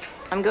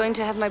 I'm going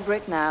to have my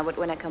break now, but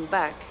when I come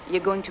back, you're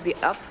going to be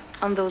up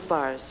on those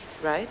bars,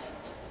 right?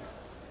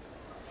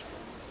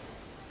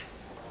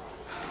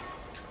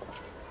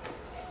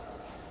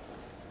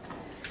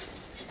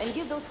 And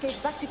give those skates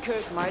back to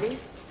Kirk, Marty.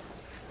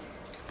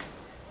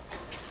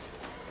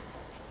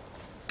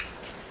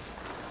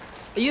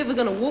 Are you ever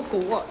going to walk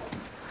or what?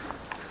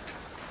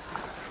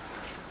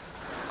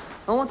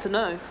 I want to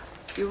know.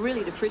 You're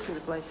really depressing the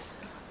place.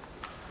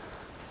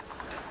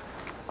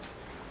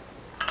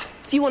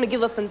 If you want to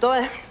give up and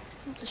die,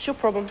 it's your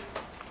problem.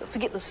 But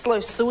forget the slow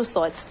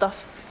suicide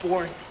stuff. It's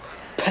boring.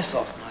 Piss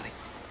off, Marty.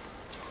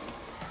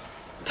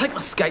 Take my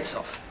skates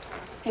off.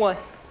 Why?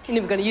 You're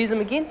never going to use them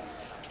again?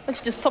 Why don't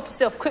you just top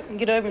yourself quick and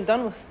get over and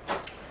done with?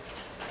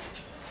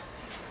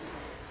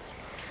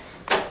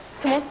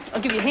 Come on,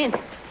 I'll give you a hand.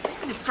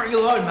 Bring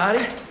alone,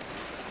 Marty.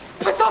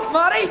 Piss off,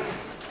 Marty!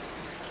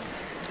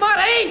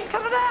 Marty!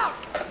 Cut it out!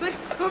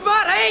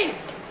 Marty!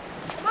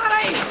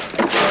 Marty!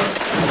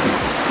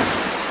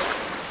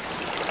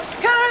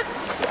 Cut it!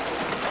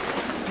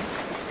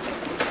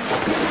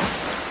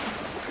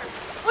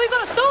 All you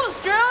gotta do is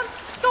drown.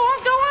 Go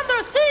under.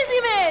 It's easy,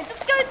 man.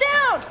 Just go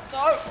down.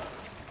 No.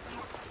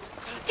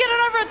 Just get it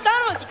over and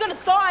done with. You're gonna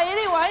die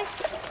anyway.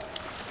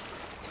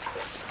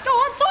 Go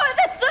on, die.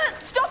 That's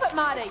it. Stop it,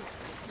 Marty.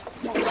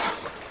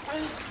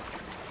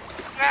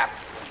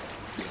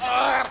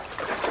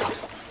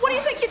 What do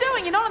you think you're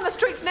doing? You're not on the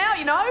streets now,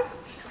 you know.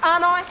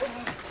 Aren't I?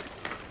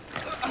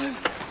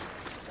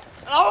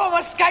 I want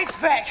my skates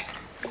back.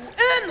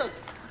 Earn them.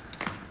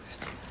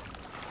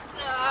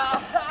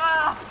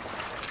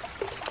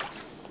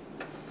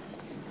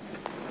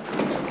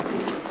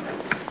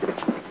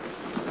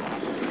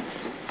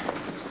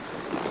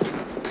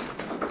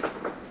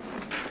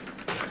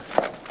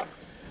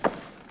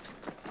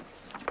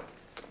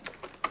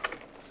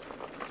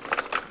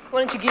 Why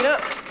don't you get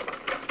up?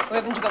 Or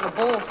haven't you got the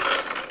balls?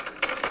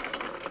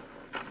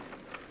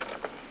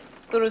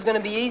 Thought it was going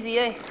to be easy,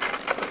 eh?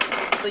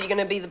 Thought you were going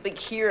to be the big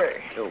hero.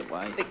 Go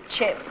away. Big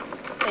chap.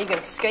 How you going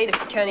to skate if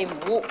you can't even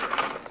walk?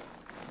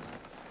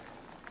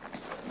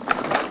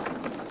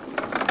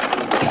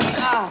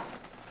 Ah!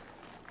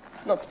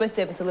 Not supposed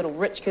to happen to little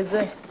rich kids,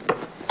 eh?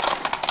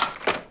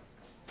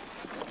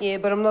 Yeah,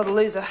 but I'm not a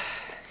loser.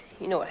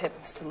 You know what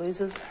happens to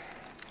losers.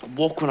 I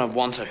walk when I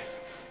want to.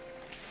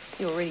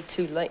 You're already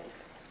too late.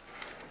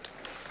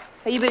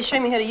 Hey, you better show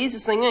me how to use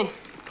this thing, eh?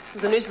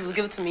 Because the nurses will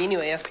give it to me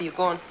anyway after you're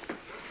gone.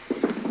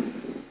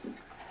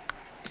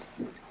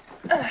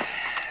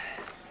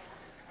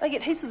 I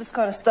get heaps of this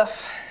kind of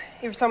stuff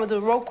every time I do a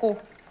roll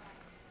call.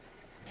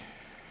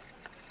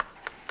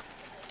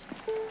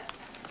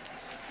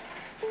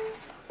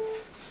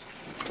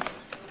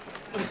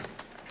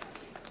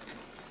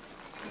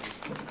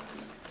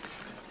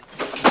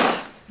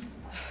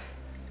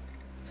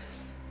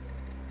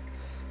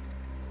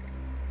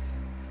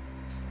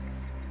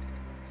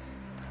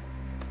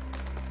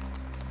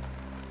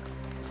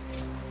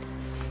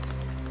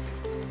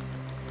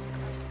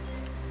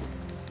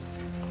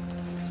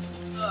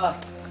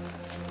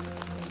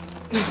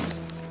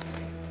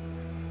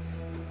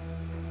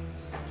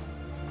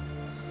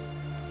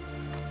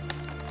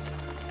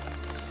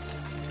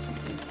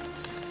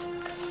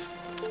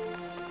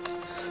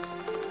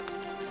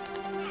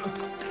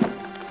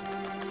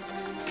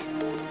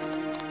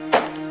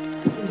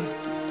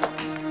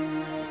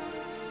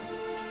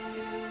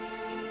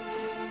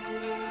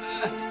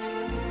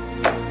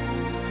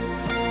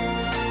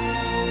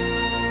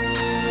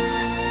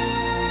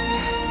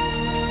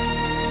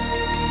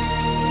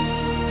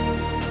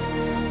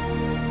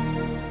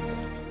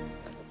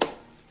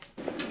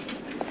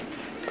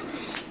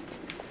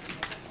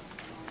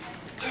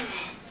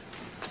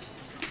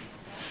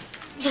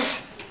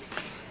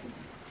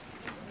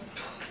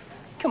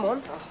 Come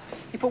on.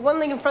 You put one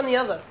leg in front of the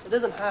other. It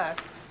isn't hard.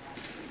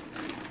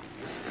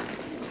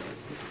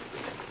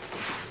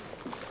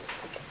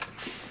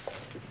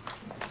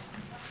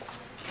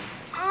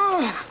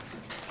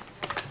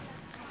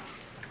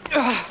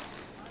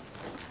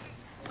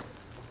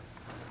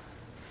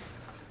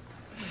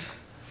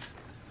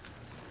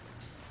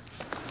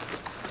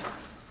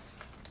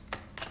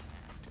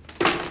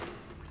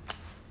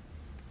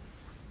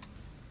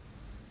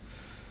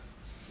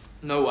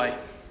 No way.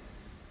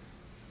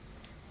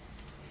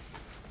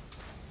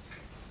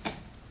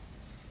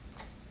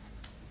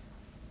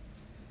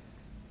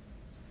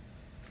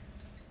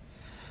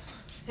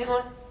 Hang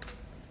on.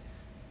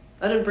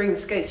 I didn't bring the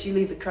skates. You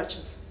leave the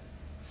crutches.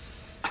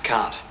 I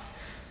can't.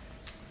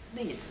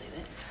 I knew you'd say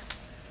that.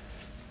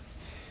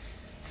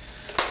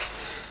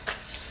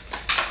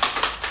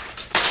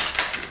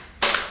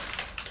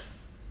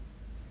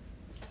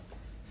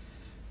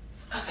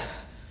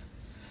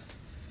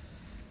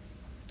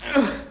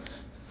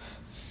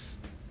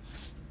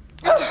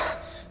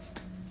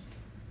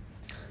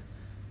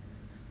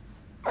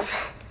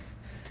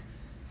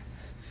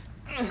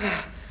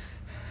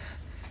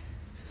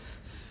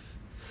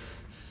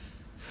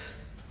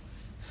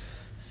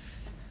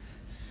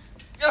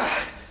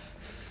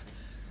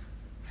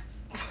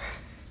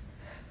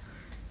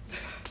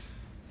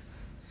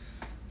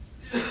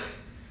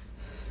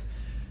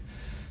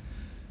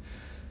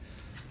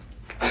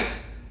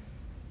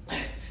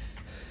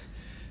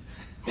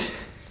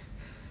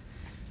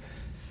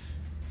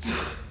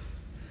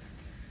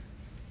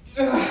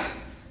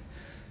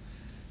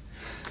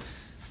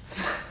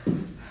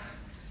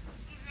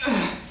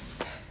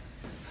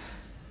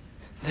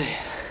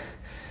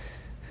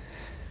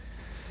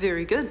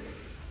 Very good.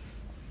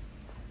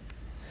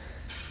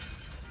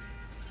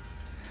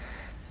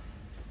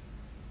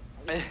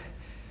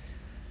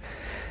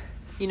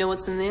 You know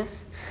what's in there?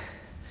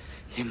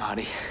 Yeah,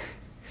 Marty.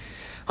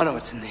 I know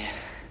what's in there.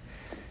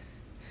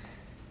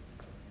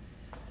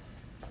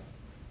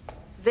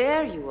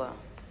 There you are.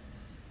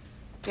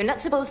 You're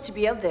not supposed to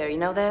be up there, you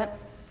know that?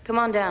 Come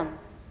on down.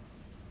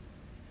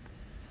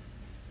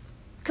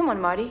 Come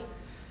on, Marty.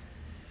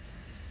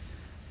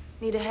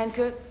 Need a hand,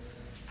 Kirk?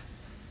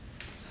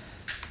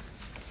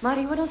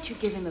 Marty, why don't you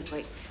give him a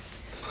break?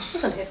 He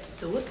doesn't have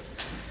to do it.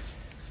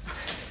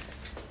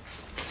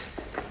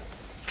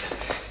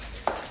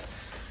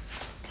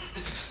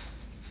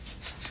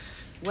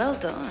 Well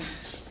done.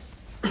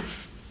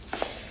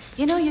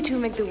 You know you two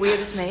make the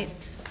weirdest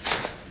mates.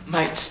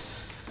 Mates.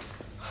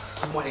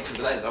 I'm waiting for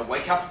the lady to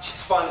wake up.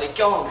 She's finally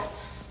gone.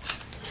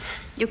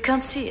 You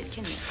can't see it,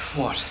 can you?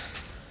 What?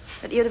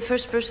 That you're the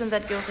first person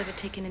that girl's ever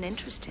taken an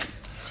interest in.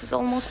 She's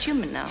almost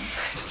human now.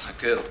 It's not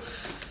a girl.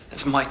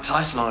 It's Mike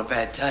Tyson on a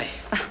bad day.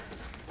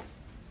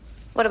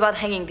 What about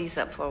hanging these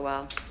up for a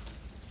while?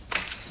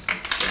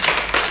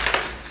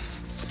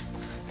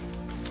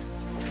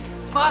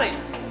 Marty!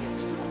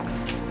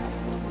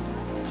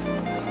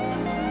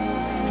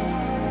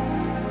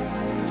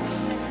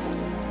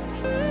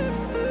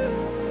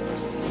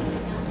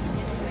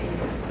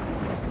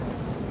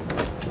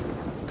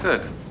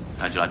 Kirk,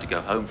 how'd you like to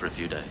go home for a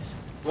few days?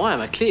 Why?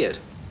 Am I cleared?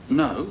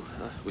 No,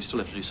 we still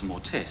have to do some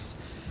more tests.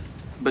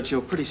 But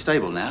you're pretty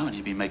stable now, and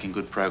you've been making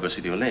good progress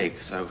with your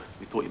leg, so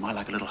we thought you might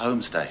like a little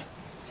homestay.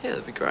 Yeah,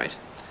 that'd be great.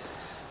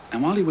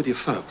 And while you're with your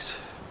folks,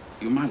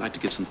 you might like to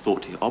give some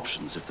thought to your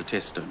options if the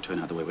tests don't turn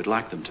out the way we'd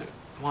like them to.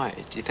 Why?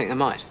 Do you think they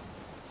might?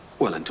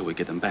 Well, until we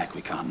get them back,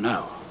 we can't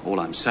know. All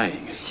I'm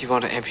saying is... You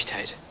want to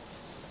amputate?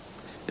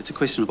 It's a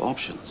question of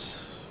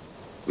options.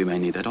 We may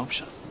need that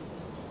option.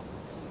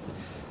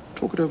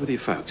 Talk it over with your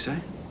folks, eh?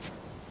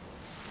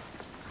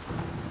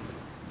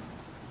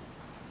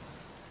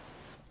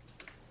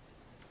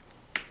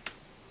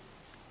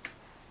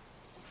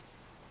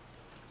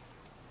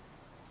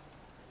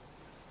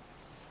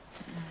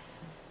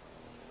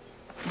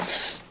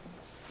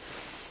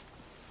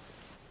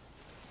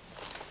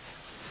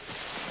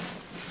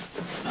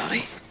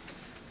 Marty?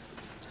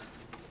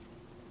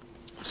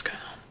 What's going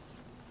on?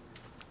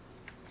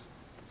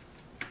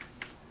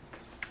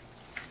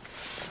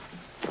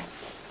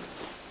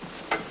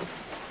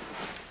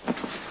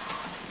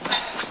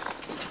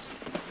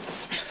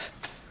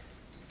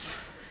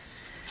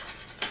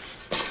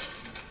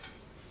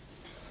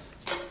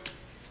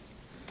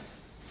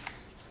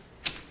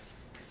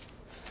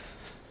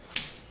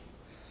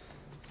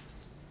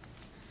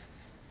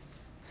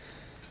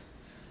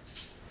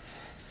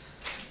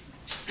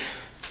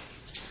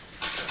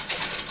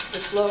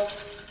 It's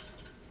locked.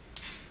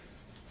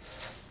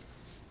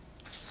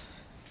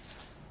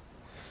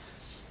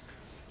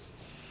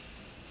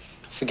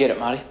 Forget it,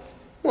 Marty.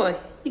 Why?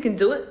 You can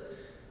do it.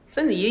 It's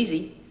only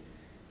easy.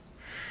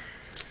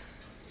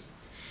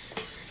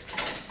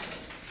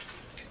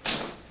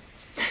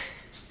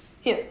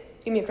 Here,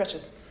 give me your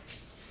crutches.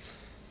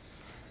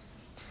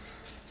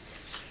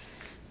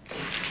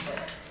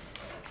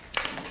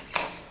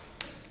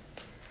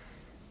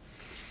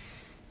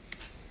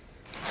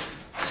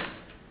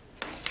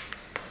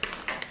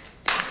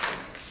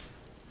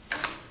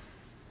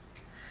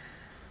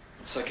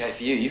 It's okay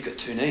for you. You've got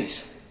two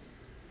knees.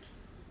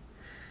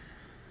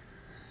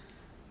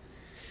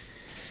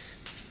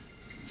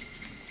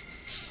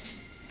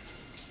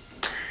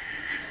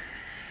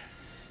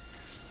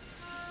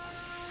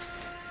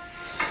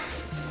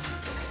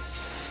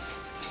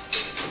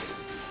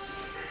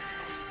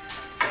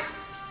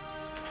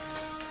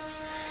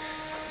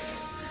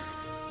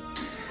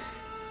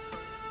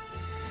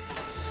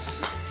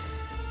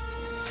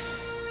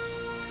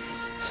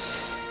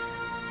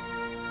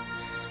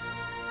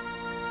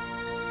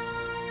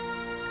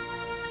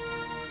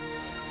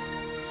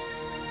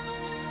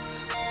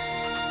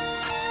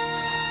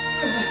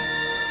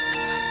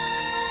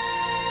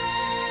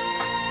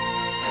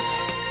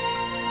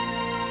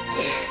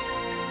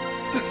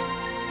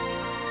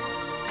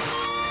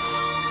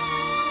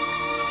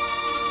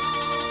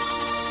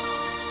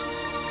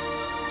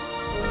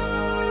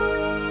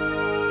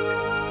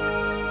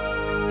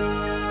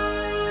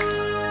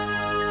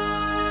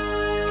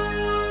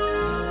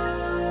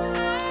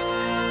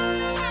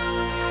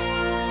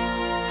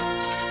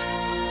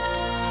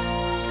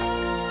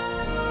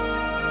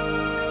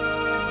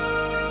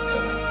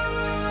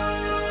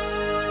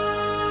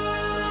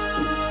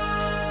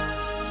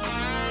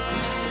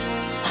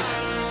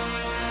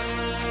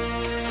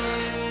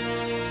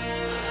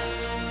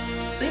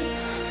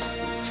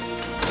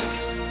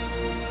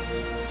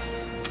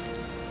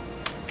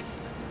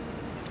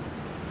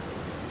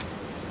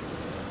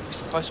 We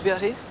supposed to be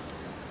out here?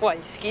 Why,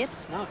 you scared?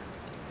 No.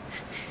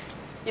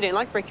 You don't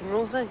like breaking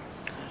rules, eh?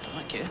 I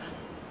don't care.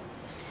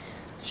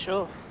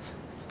 Sure.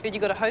 Heard you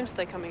got a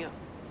homestay coming up.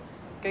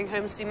 Going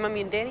home to see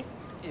Mummy and Daddy?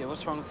 Yeah,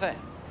 what's wrong with that?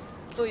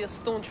 All your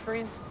staunch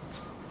friends.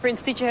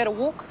 Friends teach you how to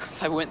walk?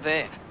 They weren't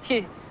there.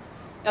 Yeah.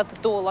 Out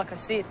the door, like I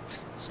said.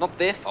 It's not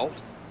their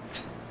fault.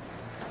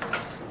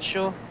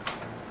 Sure.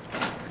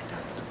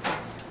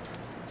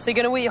 So you're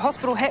gonna wear your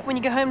hospital hat when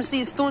you go home to see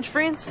your staunch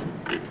friends?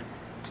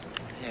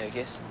 Yeah, I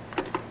guess.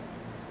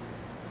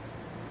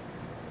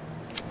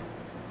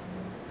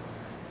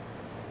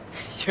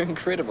 You're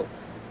incredible.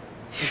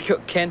 You've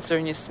got cancer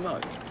in your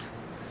smoke.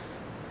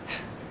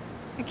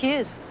 Who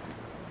cares?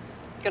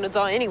 Gonna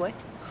die anyway.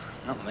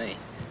 Not me.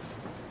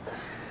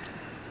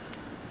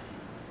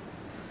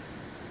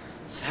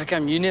 So how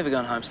come you never go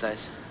on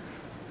homestays?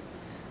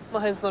 My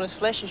home's not as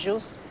flash as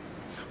yours.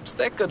 What's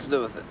that got to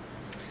do with it?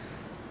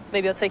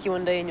 Maybe I'll take you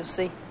one day and you'll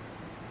see.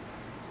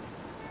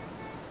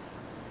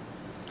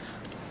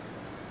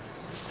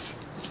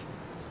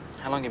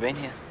 How long you been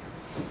here?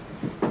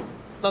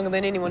 Longer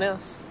than anyone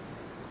else.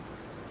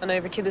 I know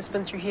every kid that's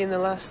been through here in the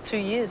last 2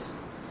 years.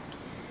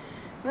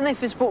 When they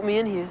first brought me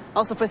in here, I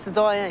was supposed to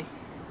die, eh?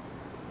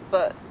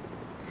 But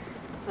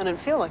I didn't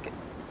feel like it.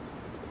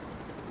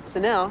 So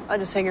now, I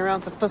just hang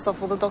around to piss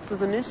off all the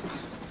doctors and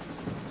nurses.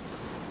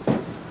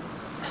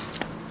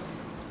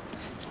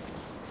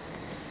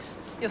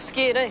 You're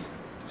scared, eh?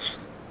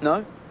 No.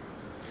 Of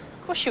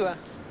course you are.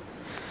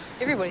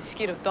 Everybody's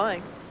scared of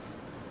dying.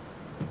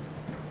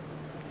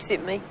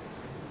 Except me.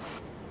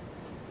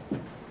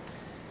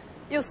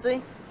 You'll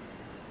see.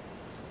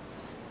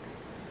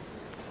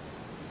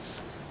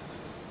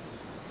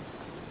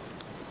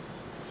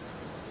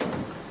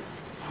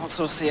 I want to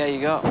sort of see how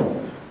you go.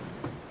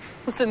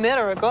 What's the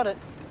matter? I got it.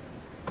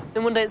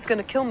 And one day it's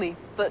gonna kill me,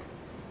 but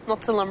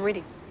not till I'm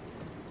ready.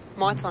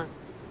 My time.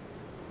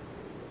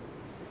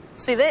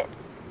 See that?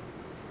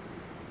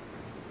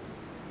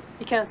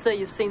 You can't say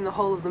you've seen the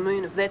whole of the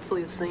moon if that's all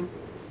you've seen.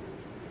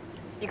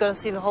 You gotta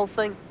see the whole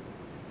thing.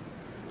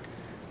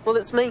 Well,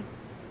 it's me.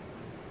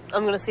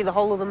 I'm gonna see the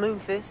whole of the moon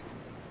first.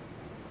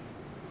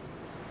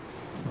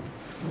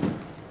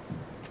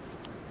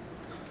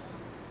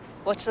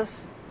 Watch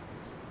this.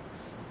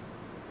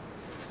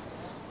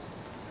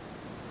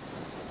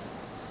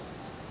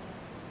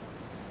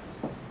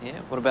 Yeah,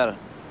 what about it?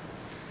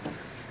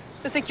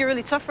 They think you're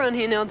really tough around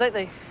here now, don't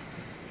they?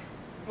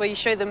 Where you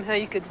show them how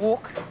you could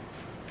walk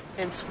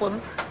and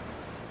swim.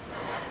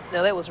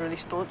 Now that was really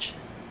staunch.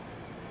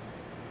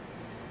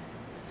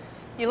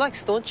 You like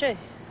staunch, eh?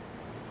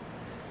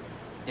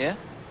 Yeah?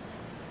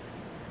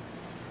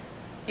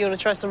 You want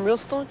to try some real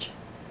staunch?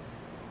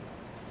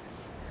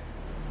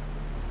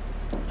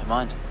 Don't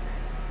mind.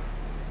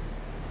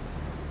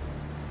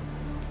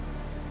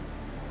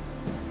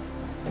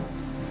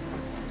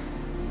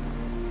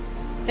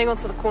 Hang on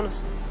to the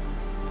corners.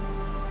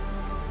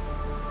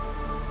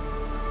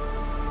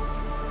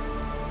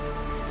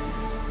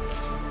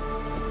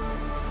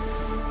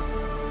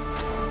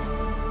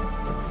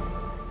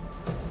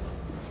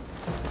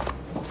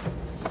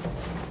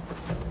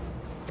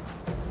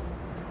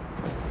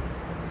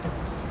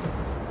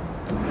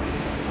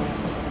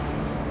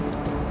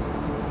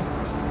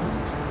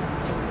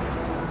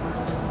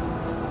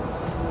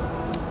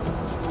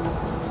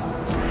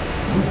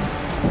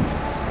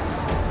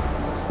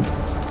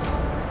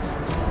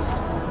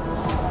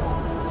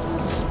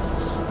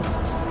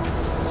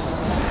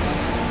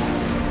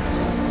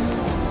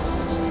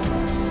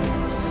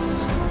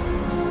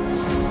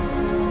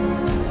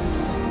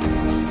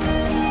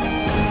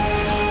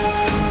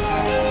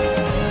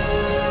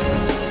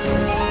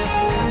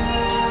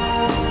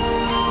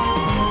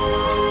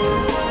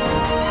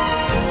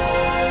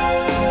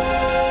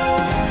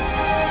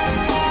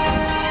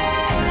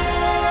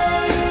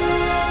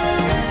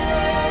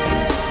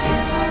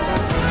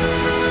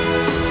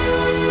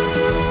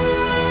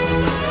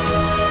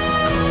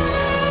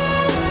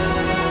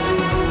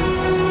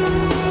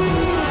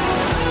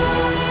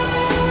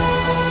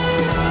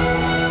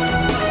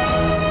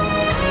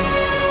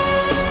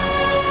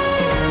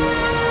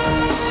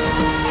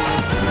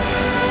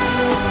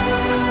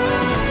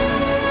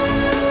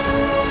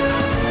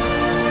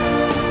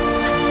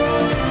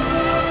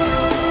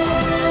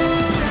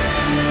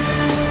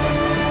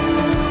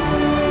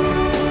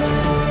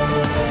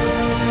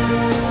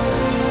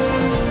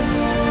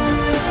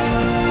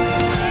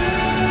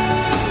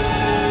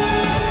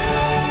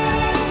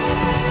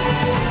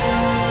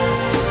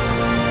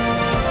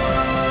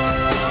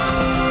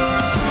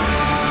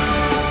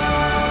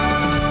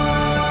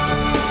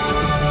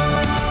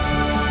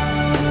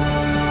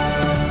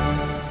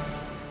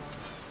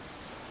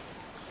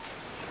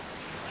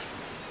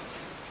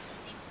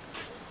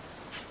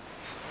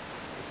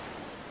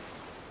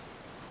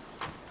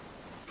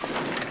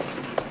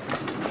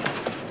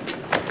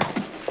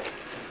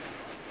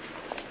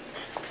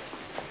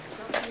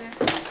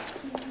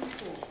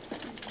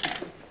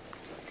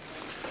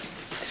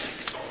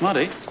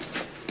 Marty,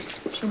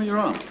 show me your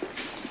arm.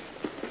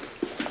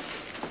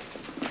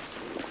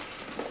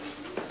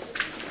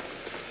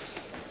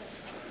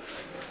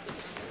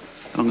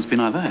 long has it been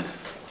like that?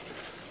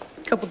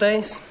 Couple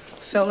days.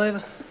 Fell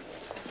over.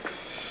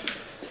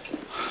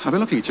 I've been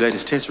looking at your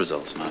latest test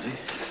results, Marty,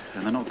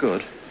 and they're not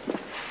good.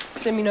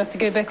 Does that mean I have to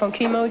go back on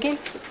chemo again?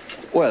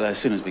 Well, as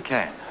soon as we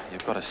can.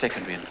 You've got a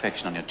secondary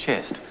infection on your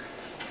chest.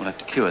 We'll have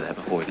to cure that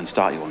before we can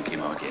start you on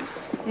chemo again.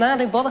 Nah,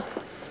 don't bother.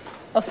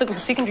 I'll stick with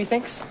the secondary,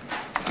 thanks.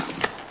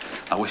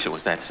 I wish it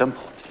was that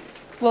simple.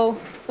 Well,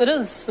 it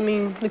is. I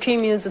mean,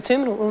 leukaemia is a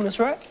terminal illness,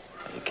 right?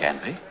 It can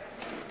be.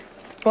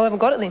 Well, I haven't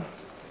got it then.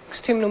 Because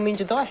terminal means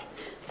you die.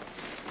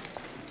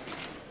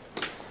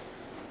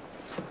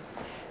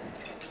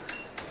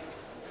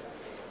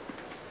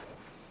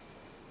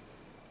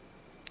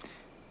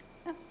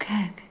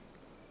 Kirk,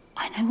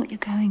 I know what you're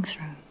going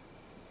through.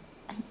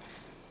 And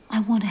I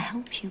want to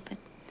help you, but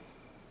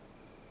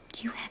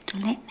you have to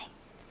let me.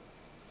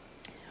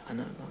 I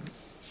know,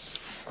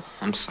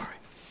 I'm sorry.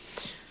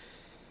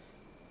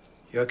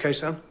 You okay,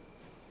 son?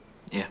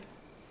 Yeah.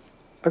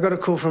 I got a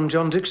call from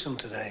John Dixon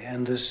today,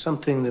 and there's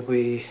something that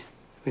we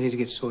need to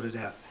get sorted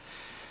out.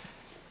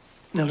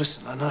 Now,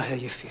 listen, I know how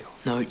you feel.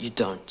 No, you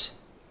don't.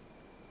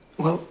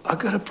 Well, I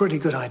got a pretty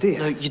good idea.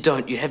 No, you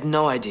don't. You have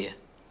no idea.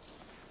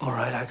 All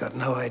right, I got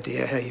no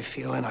idea how you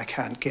feel, and I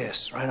can't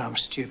guess, right? I'm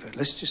stupid.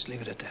 Let's just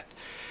leave it at that.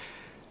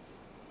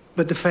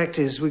 But the fact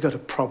is, we got a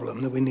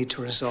problem that we need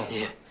to resolve.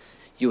 Yeah.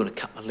 You want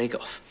to cut my leg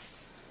off?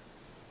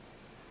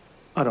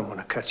 I don't want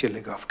to cut your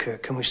leg off,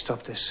 Kirk. Can we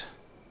stop this?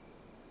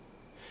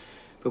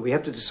 But we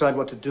have to decide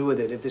what to do with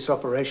it if this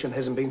operation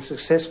hasn't been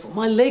successful.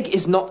 My leg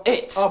is not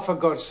it. Oh, for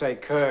God's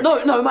sake, Kirk.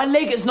 No, my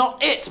leg is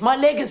not it. My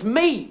leg is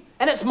me.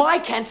 And it's my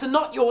cancer,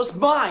 not yours,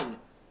 mine.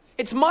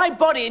 It's my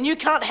body and you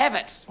can't have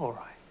it. All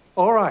right.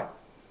 All right.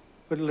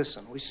 But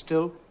listen, we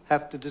still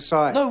have to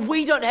decide. No,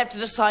 we don't have to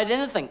decide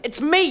anything.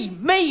 It's me.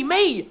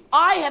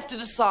 I have to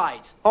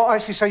decide. Oh, I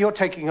see. So you're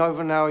taking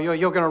over now.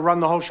 You're going to run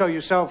the whole show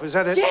yourself. Is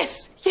that it?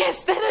 Yes,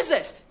 that is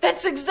it.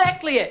 That's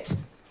exactly it.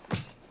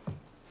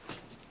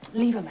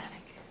 Leave him,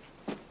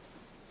 Alec.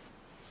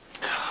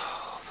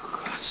 Oh, for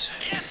God's sake.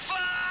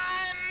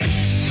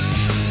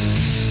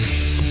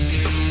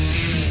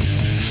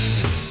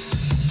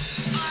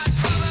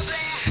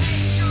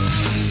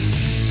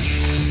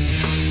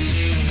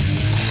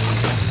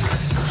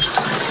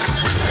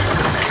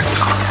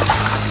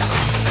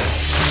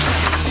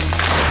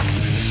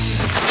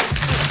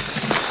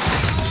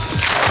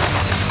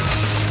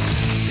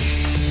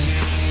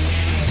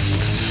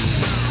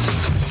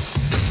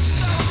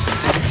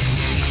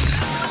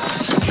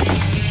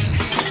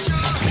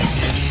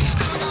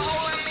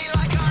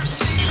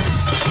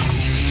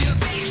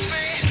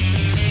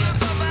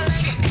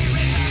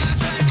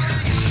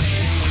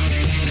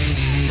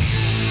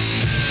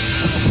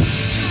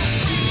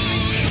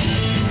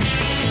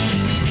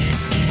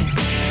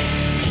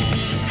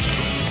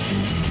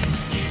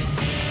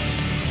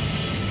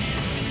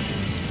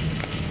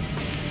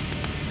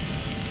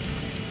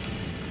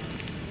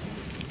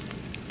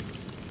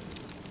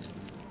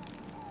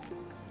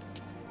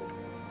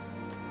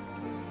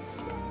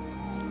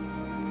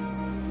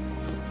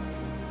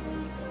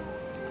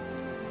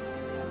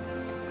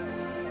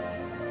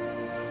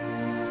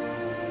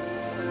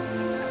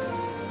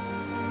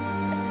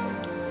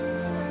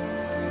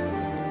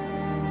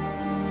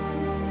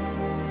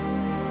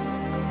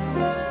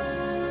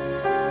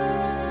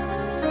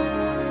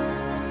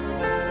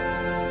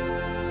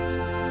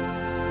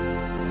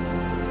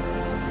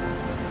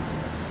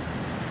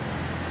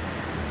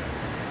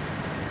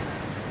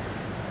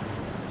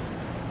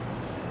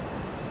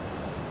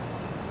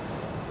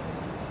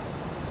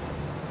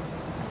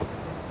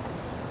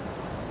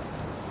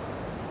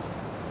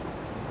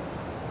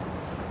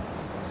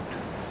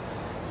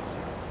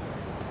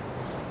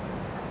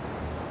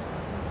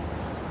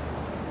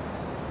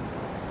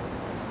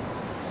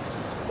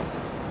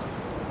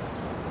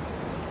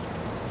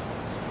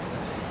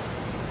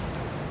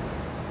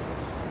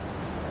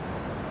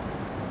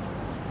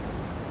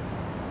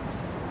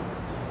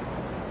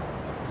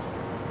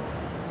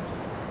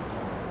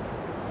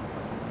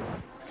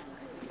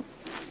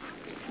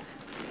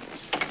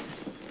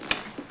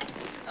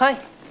 Hi.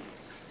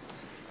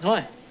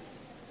 Hi.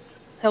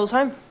 How was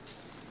home?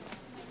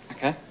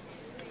 Okay.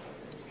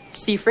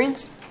 See your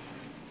friends?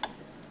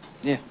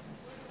 Yeah.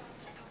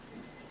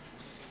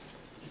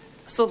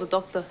 I saw the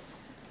doctor.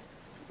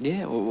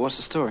 Yeah, well, what's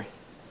the story?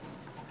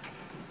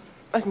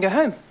 I can go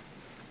home.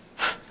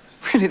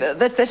 Really?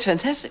 That's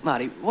fantastic,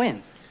 Marty.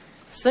 When?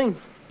 Soon.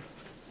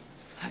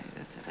 Hey,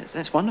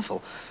 that's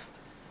wonderful.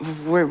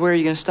 Where are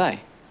you going to stay?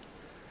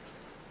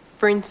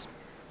 Friends.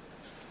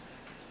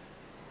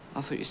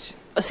 I thought you said...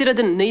 I said I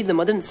didn't need them.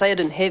 I didn't say I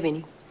didn't have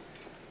any.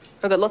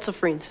 I got lots of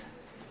friends.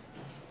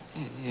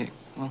 Yeah,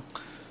 well...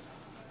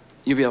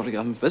 You'll be able to go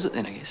and visit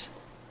then, I guess.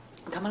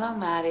 Come along,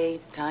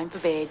 Marty. Time for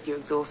bed. You're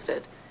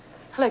exhausted.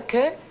 Hello,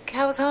 Kirk.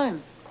 How was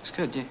home? It's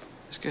good, yeah.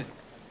 It's good.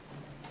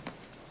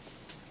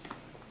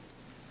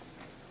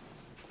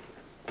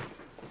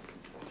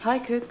 Hi,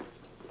 Kirk.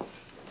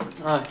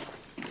 Hi.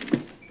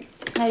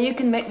 Now, you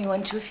can make me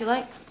one too if you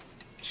like.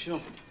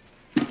 Sure.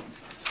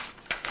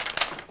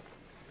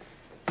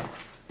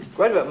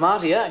 Great about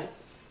Marty, eh?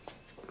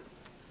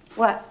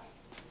 What?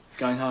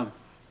 Going home.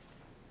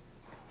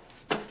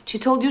 She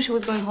told you she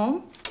was going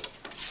home?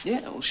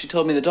 Yeah, well, she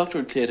told me the doctor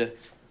had cleared her.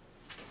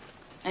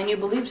 And you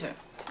believed her?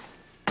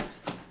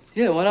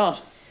 Yeah, why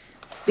not?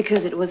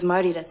 Because it was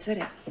Marty that said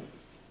it.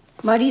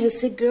 Marty's a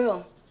sick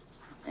girl.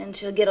 And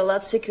she'll get a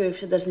lot sicker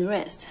if she doesn't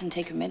rest and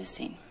take her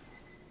medicine.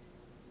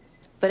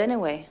 But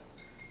anyway,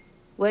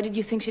 where did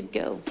you think she'd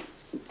go?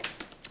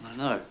 I don't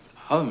know.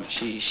 Home.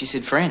 She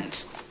said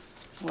friends.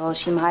 Well,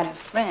 she might have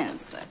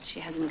friends, but she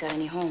hasn't got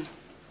any home.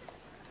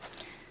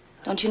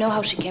 Don't you know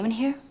how she came in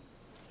here?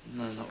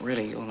 No, not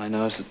really. All I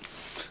know is that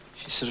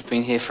she's sort of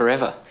been here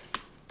forever.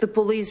 The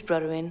police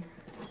brought her in.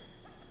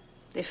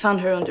 They found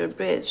her under a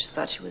bridge,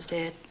 thought she was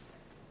dead.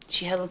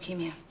 She had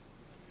leukemia.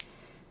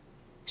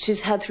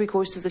 She's had 3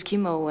 courses of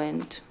chemo,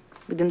 and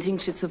we didn't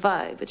think she'd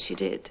survive, but she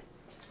did.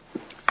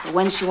 So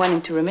when she went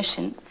into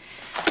remission,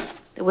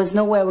 there was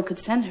nowhere we could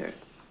send her.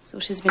 So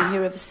she's been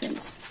here ever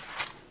since,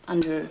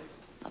 under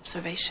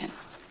observation.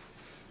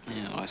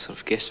 Yeah, well, I sort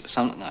of guessed it was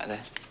something like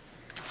that.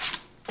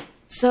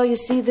 So you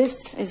see,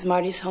 this is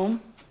Marty's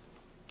home,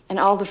 and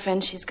all the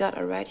friends she's got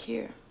are right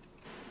here.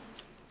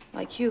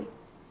 Like you.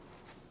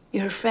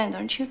 You're her friend,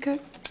 aren't you, Kirk?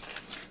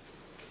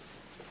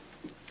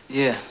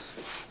 Yeah.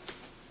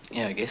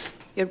 Yeah, I guess.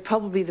 You're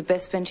probably the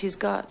best friend she's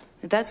got.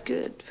 That's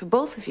good for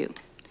both of you.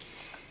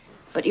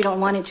 But you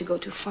don't want it to go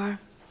too far.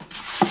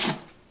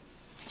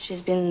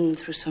 She's been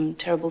through some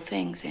terrible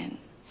things, and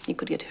you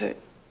could get hurt.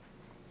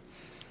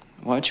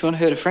 Why don't you want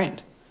to hurt a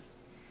friend?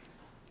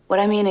 What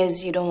I mean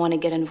is you don't want to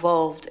get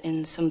involved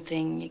in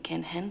something you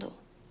can't handle.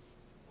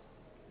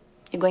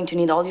 You're going to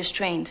need all your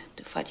strength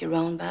to fight your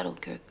own battle,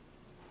 Kirk.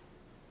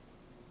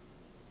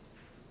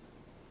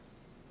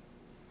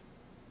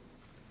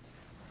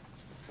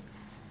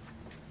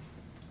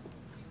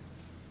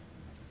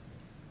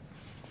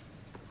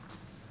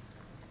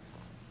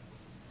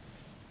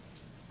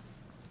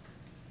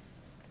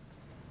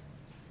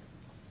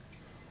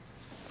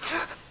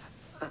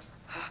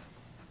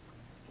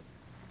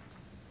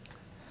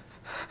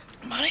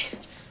 Marty?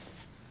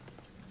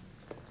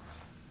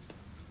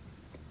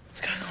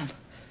 What's going on?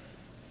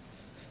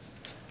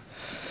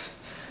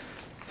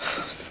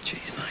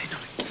 Jeez, Marty,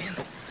 not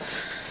again.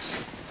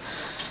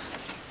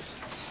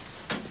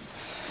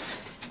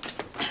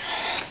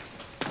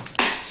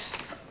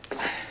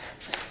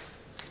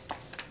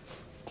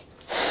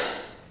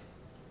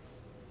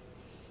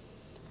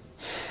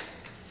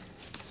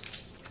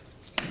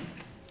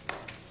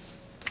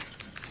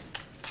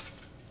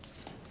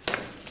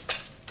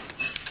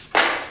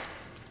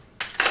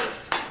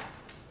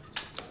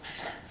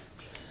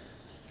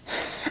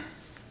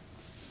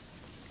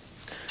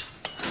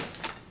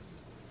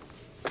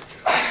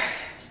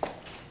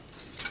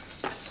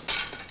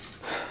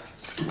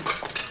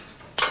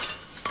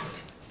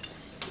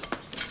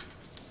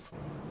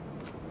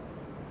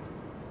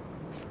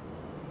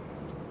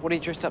 What are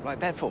you dressed up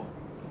like that for?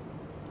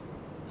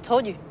 I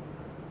told you.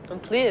 I'm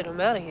cleared. I'm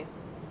out of here.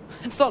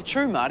 It's not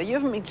true, Marty. You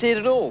haven't been cleared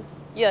at all.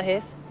 Yeah, I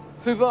have.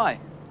 Who by?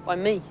 By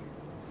me.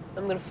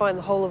 I'm gonna find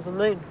the whole of the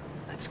moon.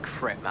 That's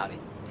crap, Marty.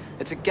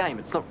 It's a game.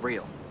 It's not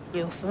real.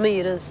 Yeah, well, for me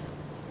it is.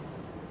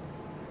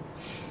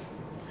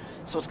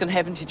 So what's going to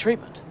happen to your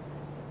treatment?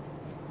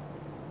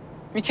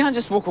 You can't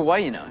just walk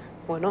away, you know.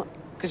 Why not?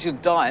 Because you'll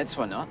die, that's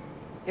why not.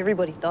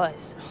 Everybody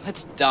dies. Oh,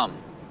 that's dumb.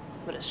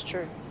 But it's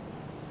true.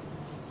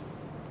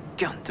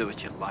 Go and do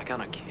what you like, I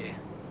don't care.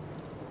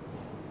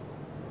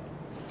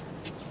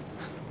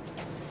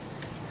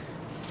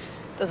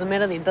 Doesn't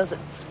matter then, does it?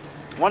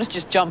 Why don't you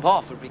just jump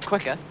off? It'd be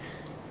quicker.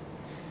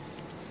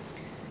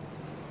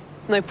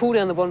 There's no pull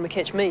down the bottom to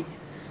catch me.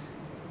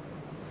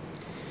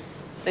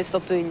 Don't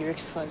stop doing your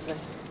exercise, though.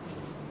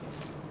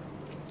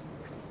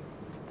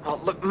 Oh,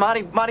 look,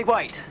 Marty,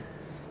 wait.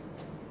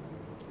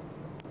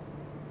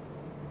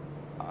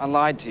 I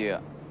lied to you.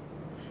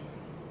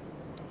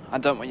 I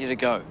don't want you to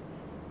go.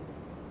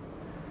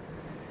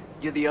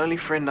 You're the only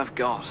friend I've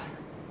got.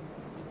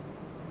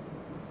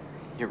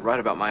 You're right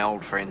about my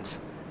old friends.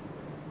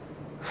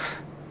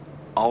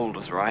 Old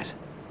is right.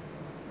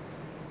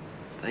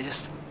 They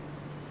just...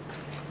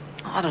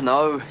 I don't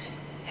know.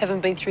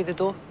 Haven't been through the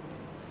door?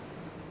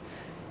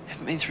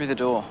 Haven't been through the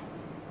door.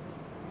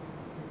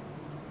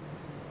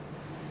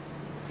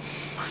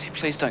 Marty,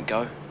 please don't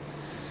go.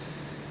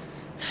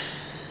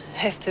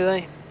 Have to,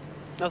 eh?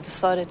 I've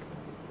decided.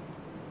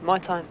 My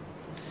time.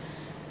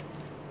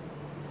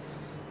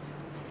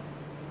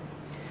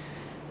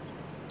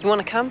 You want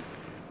to come?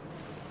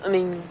 I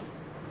mean,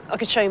 I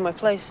could show you my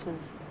place and...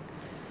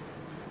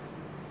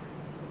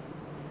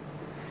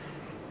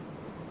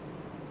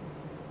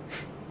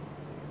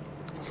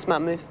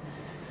 Smart move.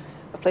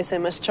 My place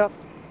ain't much chop.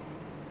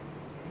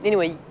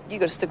 Anyway, you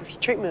gotta stick with your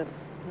treatment.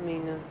 I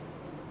mean,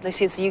 no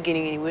sense in you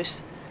getting any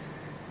worse.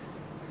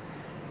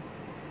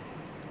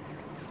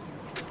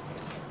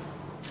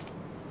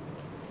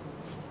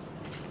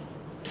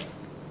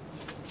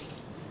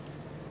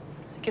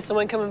 Guess I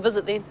won't come and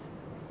visit then.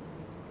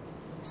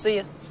 See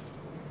ya.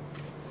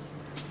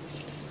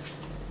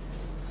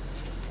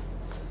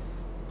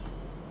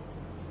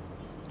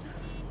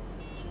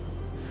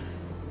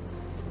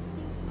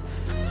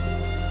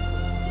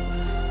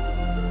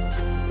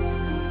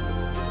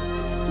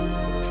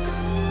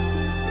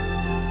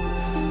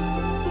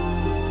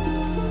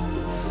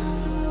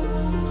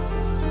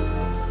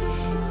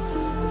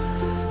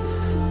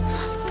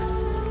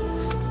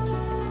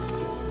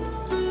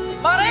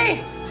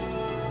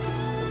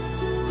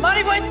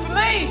 Marty, wait for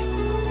me!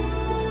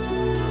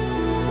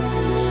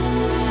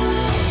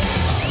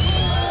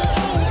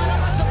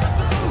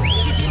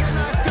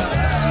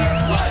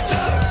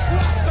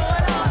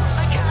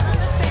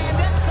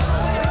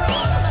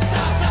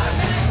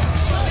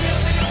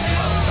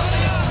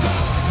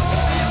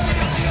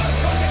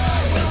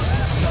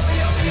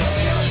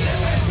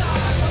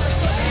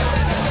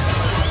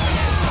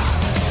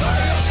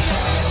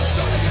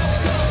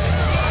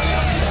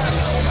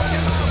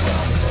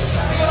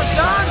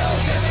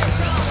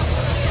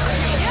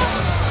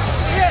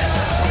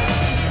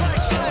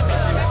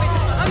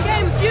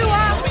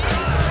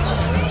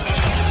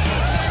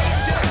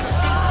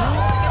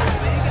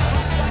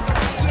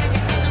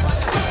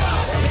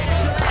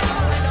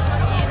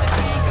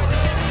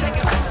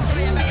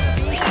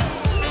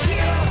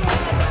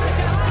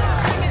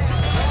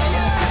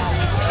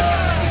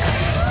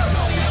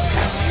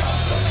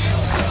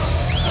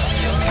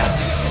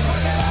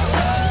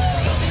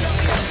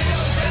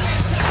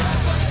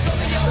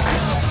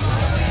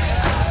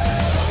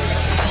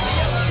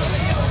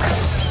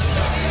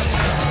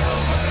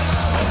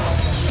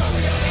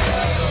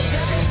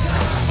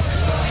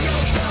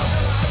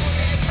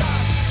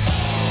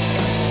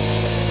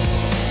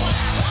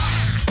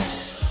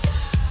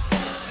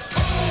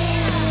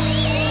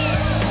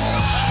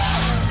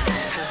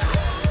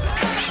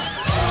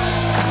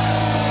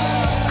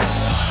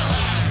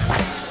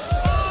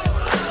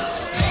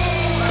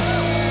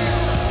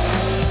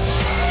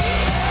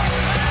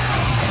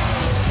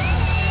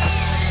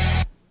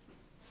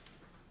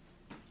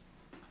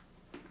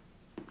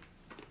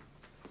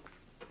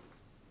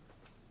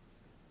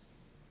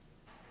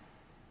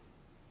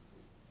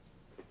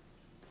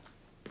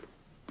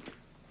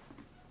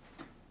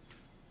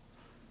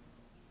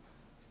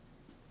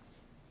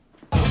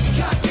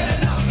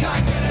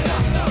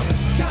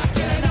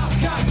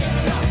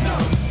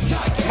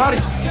 Marty!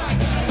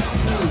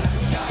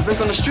 You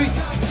back on the street?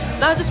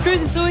 Nah, just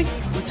cruising, Toby.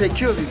 We'll take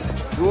care of you.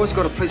 You always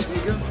got a place for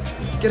you, girl.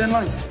 Get in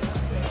line.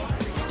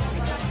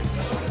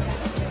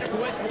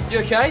 You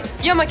okay?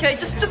 Yeah, I'm okay.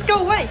 Just go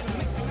away.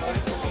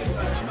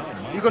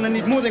 You're gonna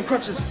need more than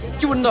crutches.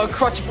 You wouldn't know a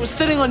crutch if it was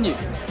sitting on you.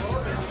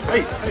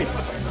 Hey.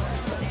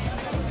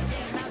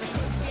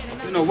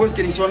 You're not worth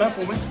getting thrown out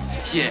for, man.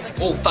 Yeah,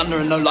 all thunder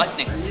and no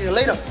lightning. Yeah,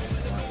 later.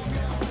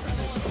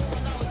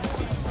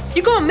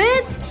 You gone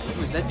mad?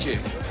 Who's that jerk?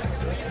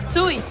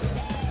 Tui.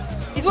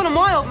 He's one of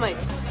my old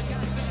mates.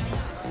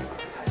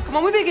 Come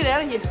on, we better get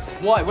out of here.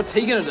 Why? What's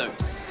he gonna do?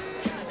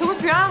 He'll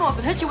rip your arm off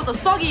and hit you with a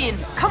soggy end.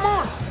 Come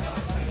on.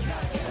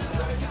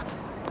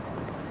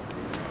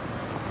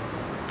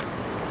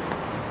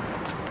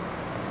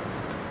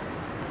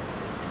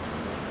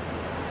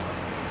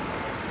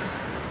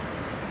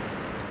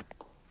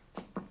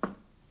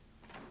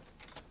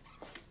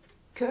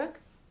 Kirk?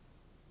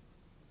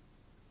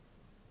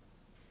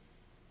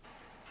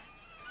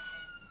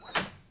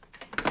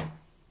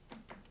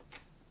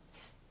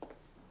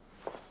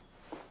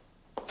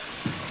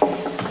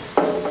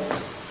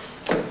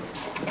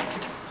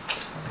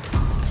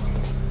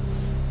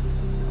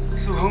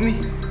 So,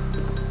 homie,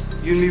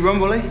 you and me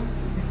rumble, eh?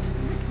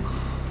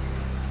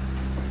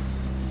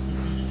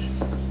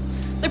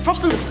 No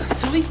props on this,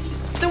 Toby.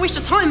 Don't waste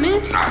your time, man.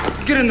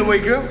 Get in the way,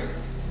 girl.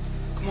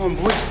 Come on,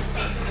 boy.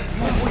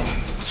 Come on, boy.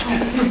 What's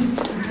wrong?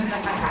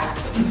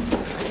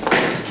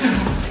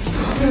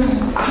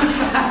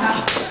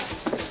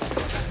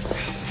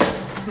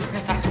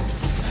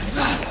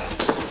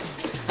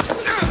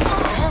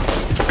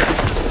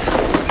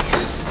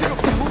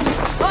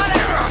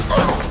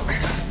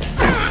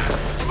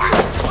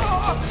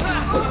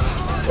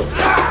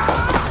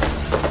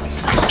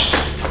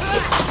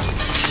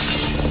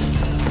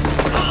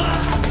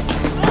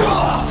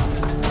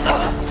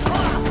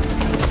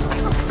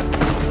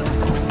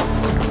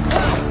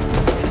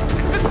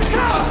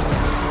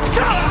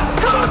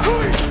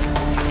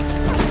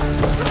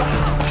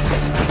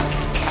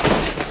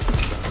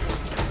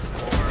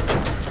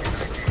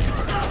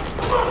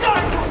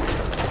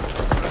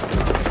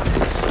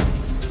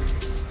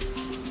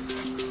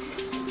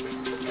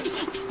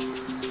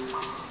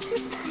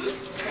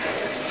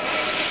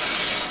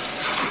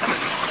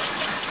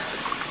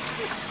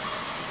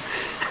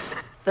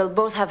 They'll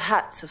both have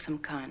hats of some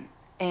kind,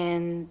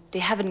 and they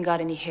haven't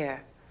got any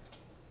hair.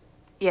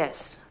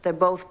 Yes, they're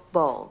both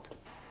bald.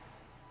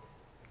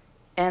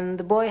 And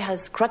the boy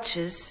has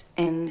crutches,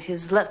 and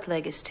his left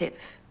leg is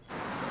stiff.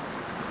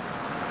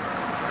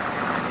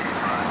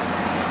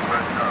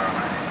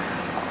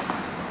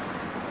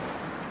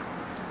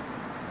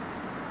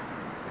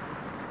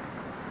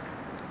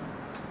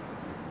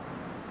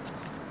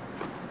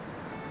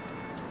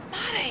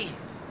 Marty!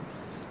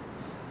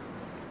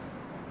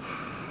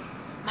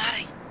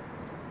 Marty!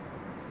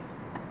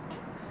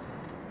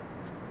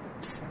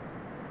 Psst.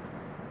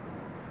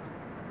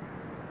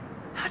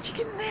 How'd you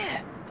get in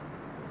there?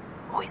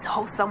 Always a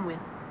hole somewhere.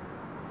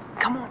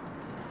 Come on.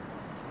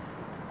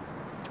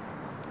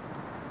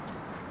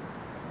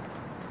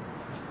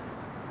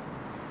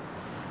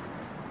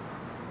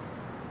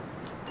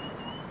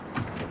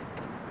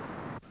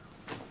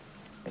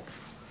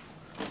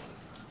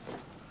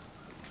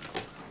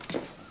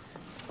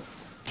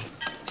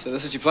 So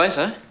this is your place,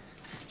 huh?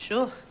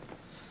 Sure.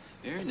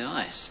 Very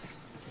nice.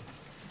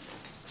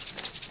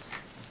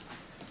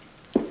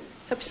 Help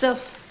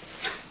yourself.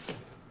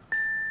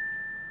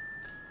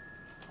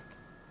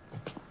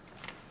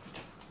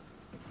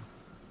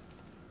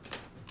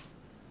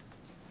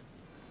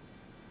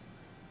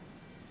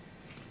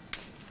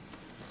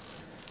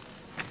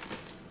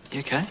 You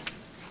okay?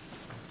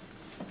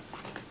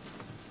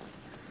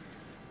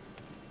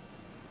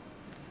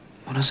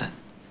 What is it?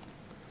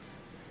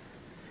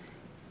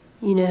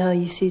 You know how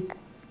you said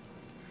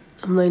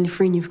I'm the only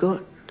friend you've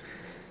got?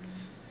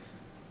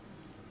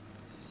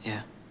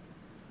 Yeah.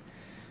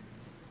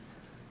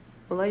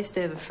 Well, I used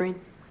to have a friend.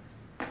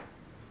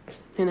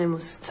 Her name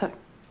was Tuck.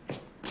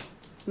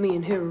 Me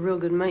and her were real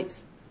good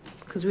mates,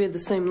 because we had the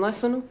same life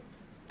funnel.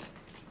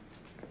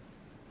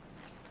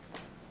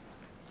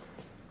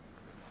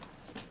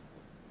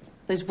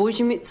 Those boys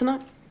you met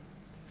tonight,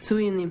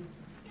 Tui and them,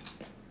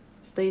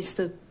 they used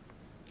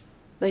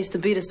to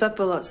beat us up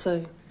a lot,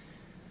 so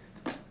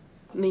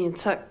me and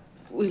Tuck,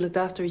 we looked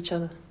after each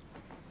other.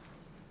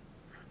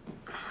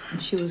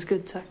 She was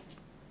good, Tuck.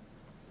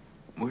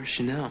 Where is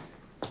she now?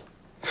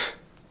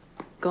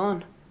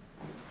 Gone.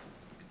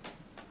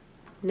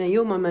 Now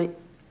you're my mate.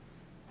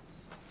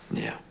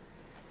 Yeah.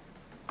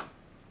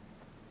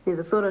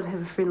 Never thought I'd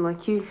have a friend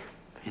like you.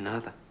 Me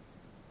neither.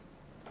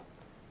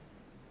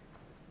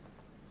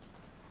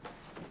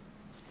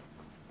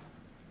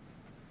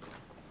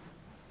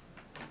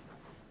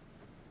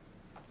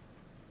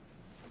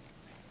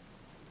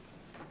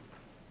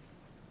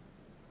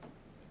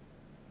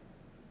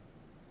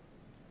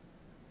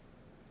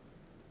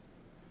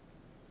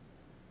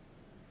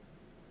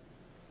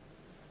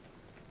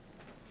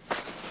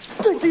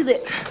 Don't do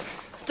that.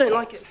 I don't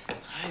like it.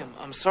 Hey,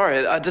 I'm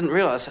sorry. I didn't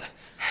realise. I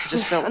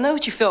just felt... I know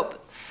what you felt,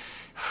 but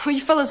well,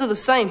 you fellas are the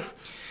same.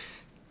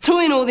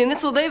 Tui and all them,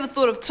 that's all they ever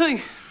thought of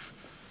too.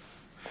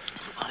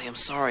 Marty, I'm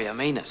sorry. I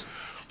mean it.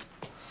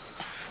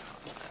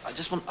 I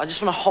just want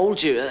to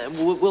hold you.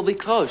 We'll be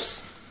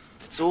close.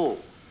 That's all.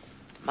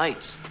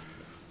 Mates.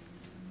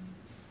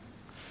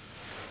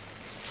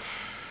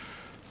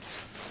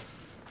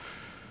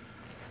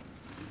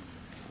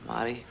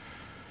 Marty.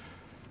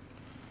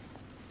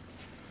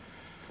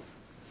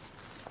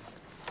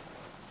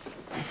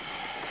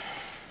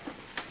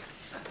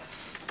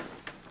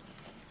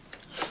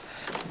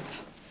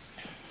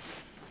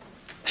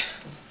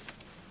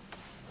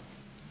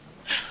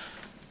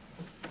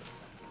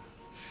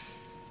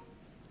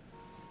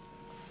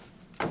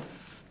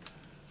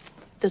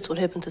 That's what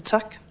happened to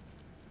Tuck.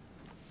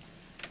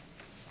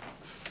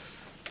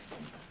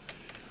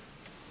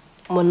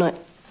 One night,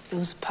 there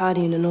was a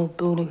party in an old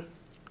building.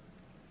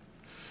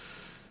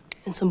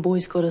 And some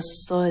boys got us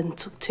aside and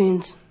took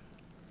turns.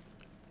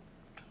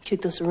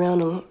 Kicked us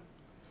around a lot.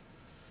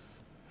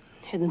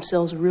 Had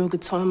themselves a real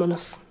good time on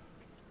us.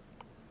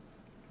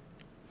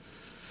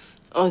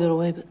 I got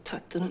away, but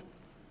Tuck didn't.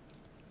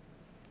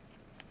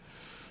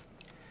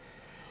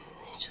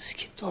 He just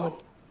kept on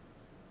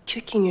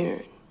kicking her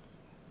and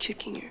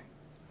kicking her.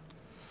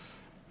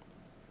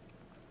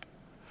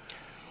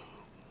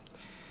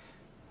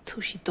 Till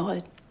she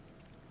died.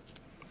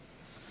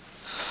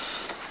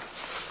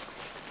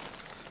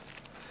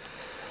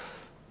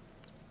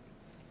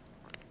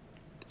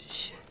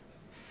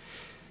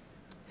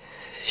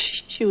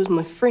 She was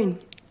my friend.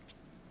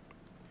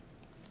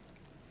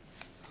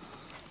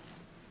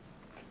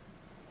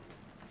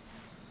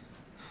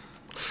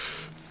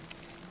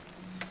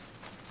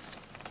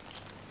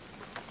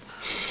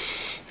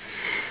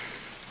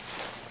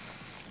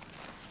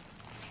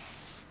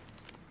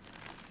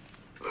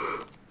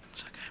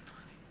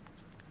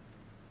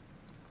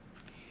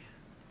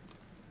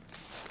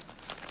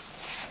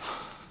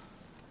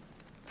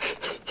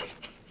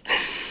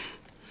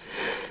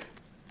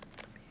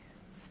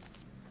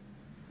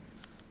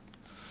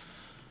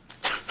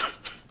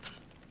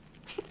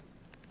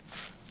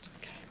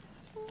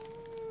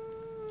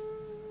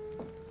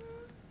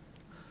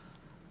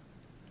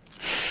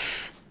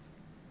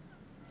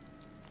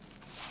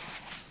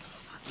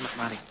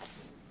 Marty.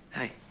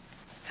 Hey.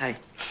 Hey.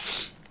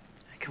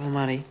 Come on,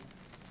 Marty.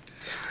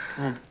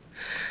 Come on.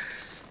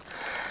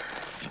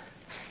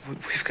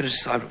 We've got to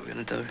decide what we're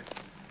going to do.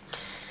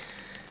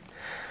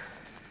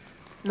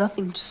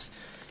 Nothing, just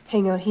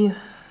hang out here.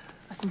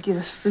 I can get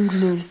us food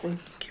and everything.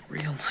 Get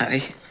real,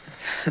 Marty.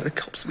 The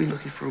cops will be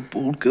looking for a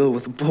bald girl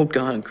with a bald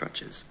guy on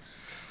crutches.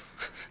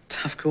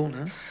 Tough call,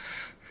 huh?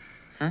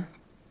 Huh?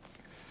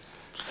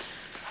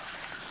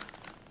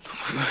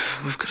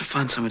 We've got to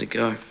find somewhere to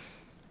go.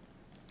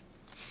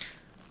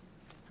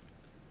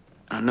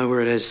 I know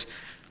where it is.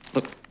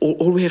 Look,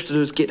 all we have to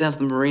do is get down to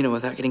the marina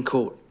without getting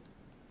caught.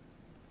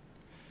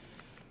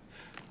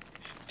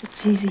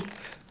 It's easy.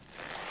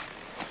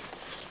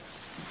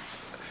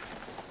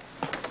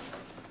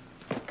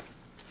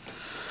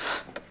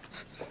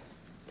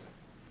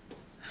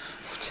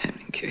 What's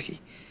happening, Kirky?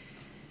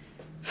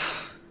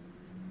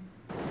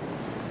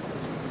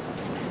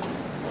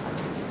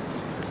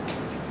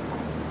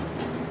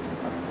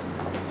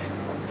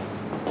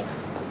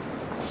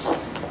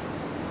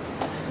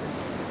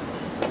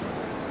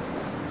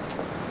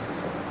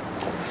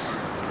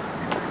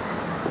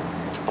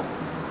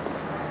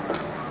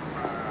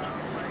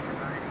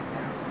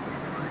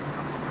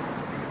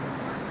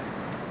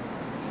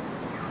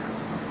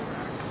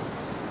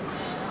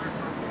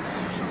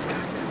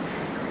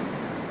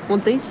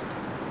 Want these?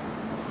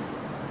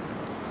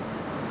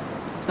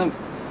 No,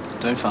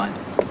 don't fine.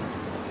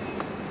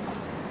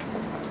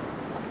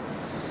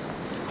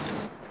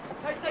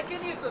 Don't take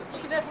any of them. You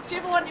can have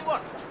whichever one you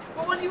want.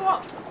 What one do you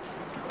want?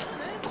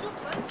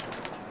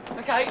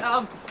 Okay,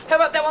 how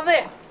about that one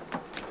there?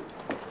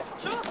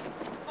 Sure,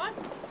 fine.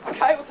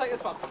 Okay, we'll take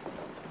this one.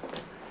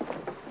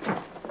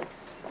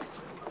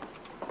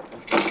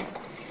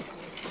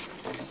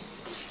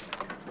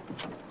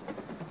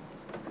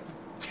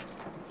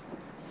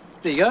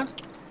 There you go.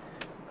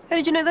 How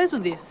did you know those were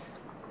there?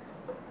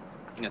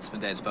 That's my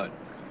dad's boat.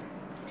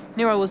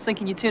 Here I was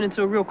thinking you turned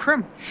into a real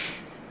crim.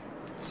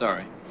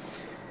 Sorry.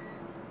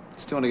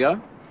 Still want to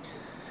go?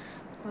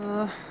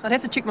 I'd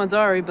have to check my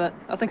diary, but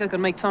I think I could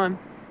make time.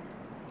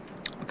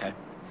 Okay.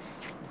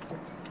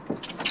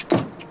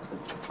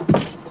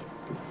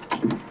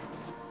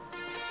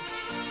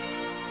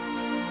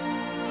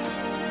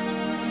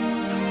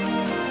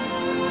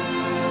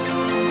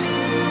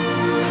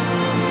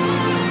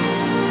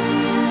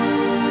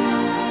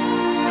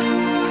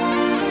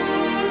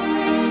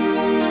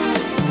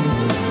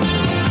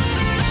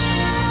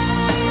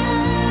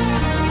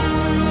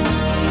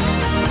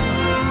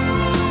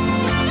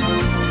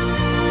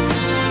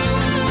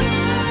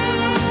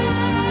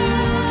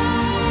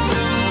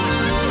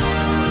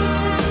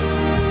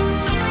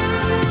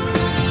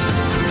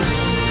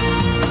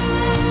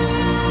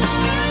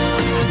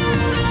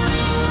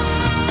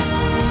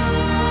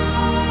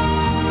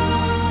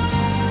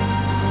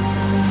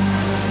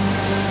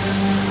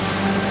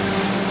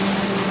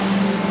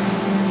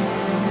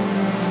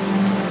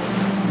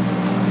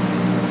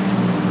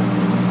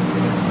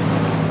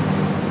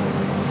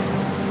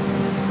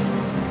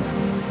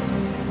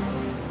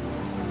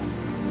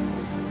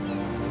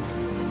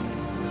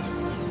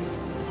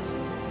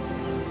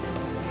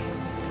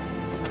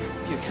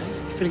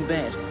 Feeling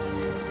bad?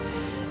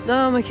 No,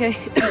 I'm okay.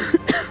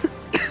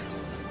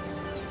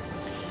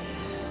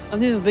 I've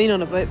never been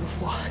on a boat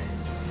before.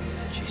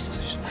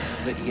 Jesus,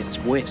 I'll let you get this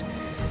wet.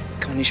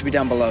 Come on, you should be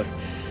down below.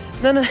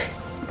 No.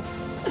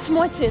 It's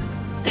my turn.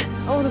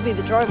 I want to be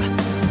the driver.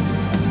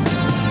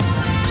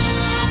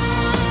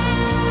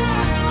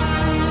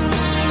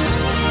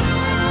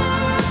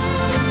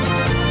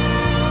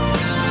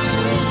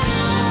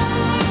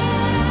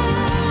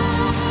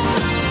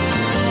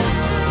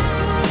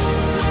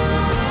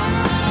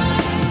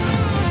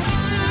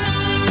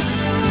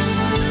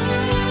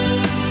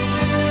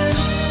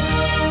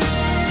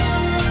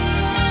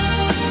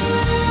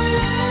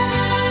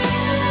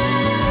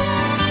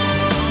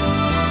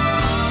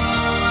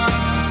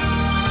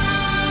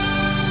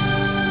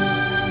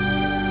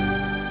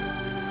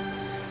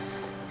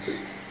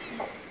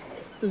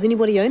 Does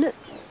anybody own it?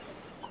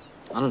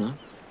 I don't know.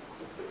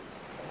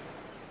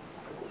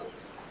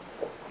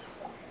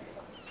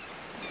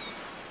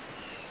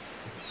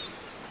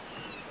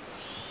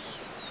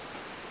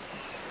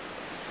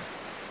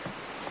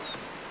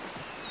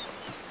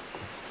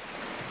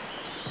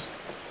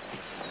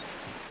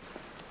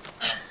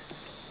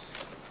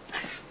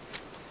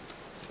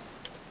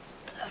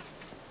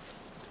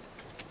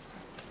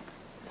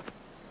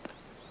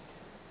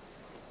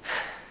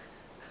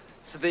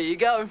 So there you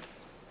go.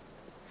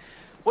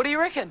 What do you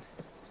reckon?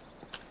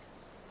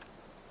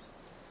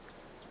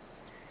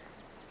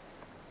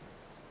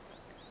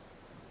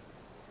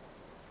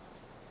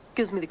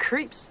 Gives me the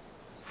creeps.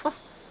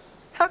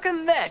 How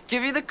can that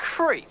give you the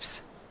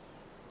creeps?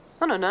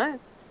 I don't know.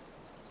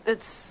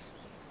 It's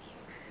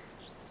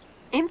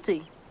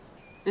empty.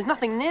 There's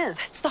nothing there.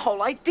 That's the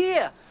whole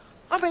idea.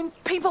 I mean,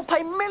 people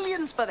pay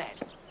millions for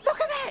that.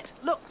 Look at that.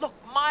 Look,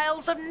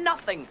 miles of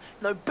nothing.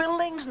 No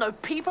buildings, no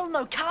people,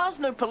 no cars,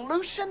 no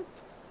pollution.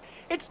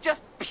 It's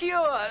just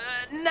pure,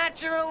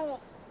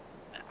 natural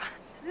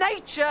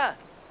nature.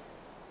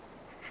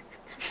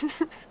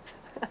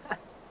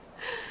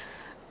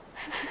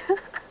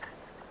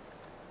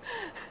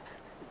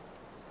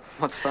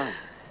 What's fun?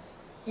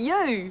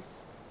 You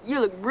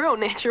look real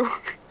natural.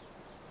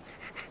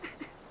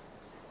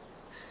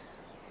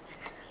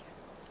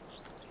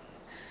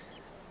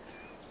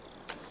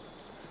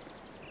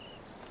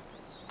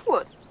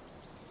 What?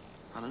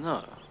 I don't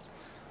know.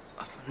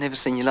 I've never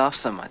seen you laugh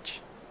so much.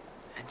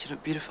 And you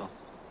look beautiful.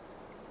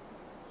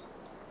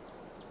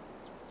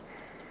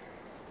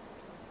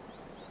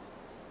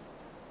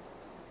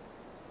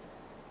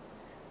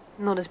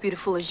 Not as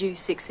beautiful as you,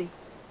 sexy.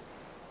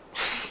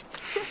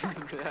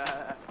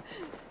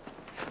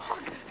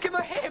 Give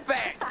my hair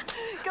back!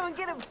 Come and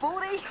get it,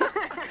 Baldy!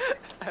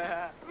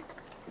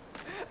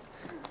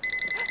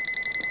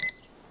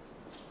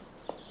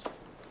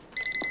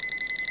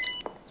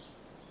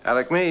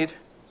 Alec Mead.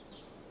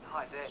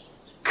 Hi, Dad.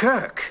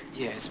 Kirk!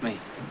 Yeah, it's me.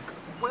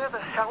 Where the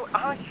hell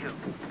are you?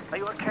 Are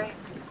you okay?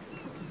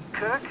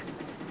 Kirk?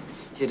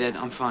 Yeah, Dad,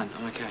 I'm fine.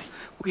 I'm okay.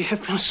 We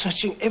have been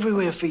searching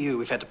everywhere for you.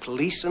 We've had the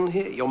police in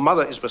here. Your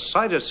mother is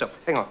beside herself.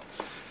 Hang on.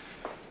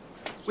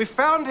 We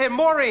found him,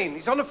 Maureen.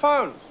 He's on the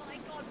phone. Oh, my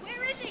God,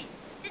 where is he?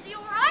 Is he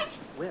all right?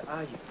 Where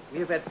are you? We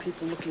have had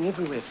people looking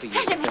everywhere for you.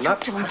 Hey, let me They're talk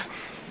not- to him.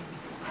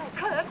 Oh,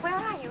 Kirk, where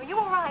are you? Are you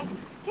all right?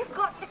 You've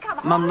got to come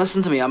Mum,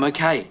 listen to me. I'm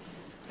okay.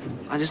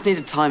 I just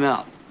needed time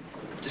out.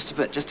 Just a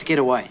bit, just to get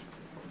away.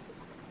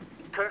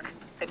 Kirk,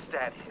 it's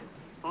Dad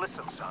here.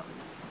 Listen, son.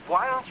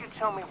 Why don't you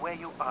tell me where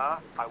you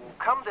are? I will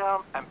come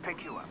down and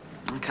pick you up.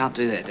 I can't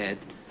do that, Dad.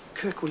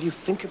 Kirk, will you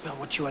think about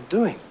what you are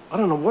doing? I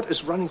don't know what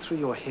is running through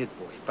your head,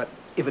 boy, but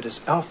if it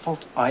is our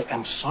fault, I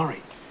am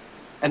sorry.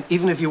 And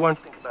even if you won't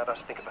think about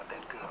us, think about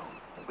that girl.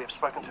 We have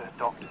spoken to her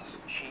doctors.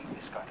 She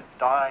is going to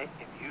die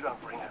if you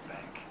don't bring her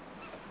back.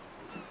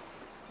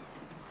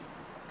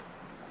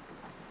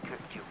 Kirk,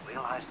 do you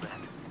realize that?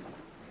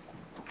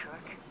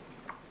 Kirk?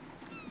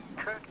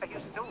 Kirk, are you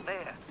still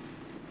there?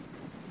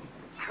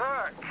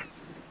 Kirk!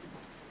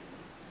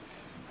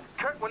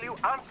 Kirk, will you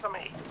answer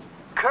me?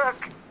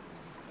 Kirk!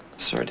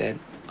 Sorry, Dad.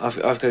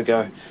 I've got to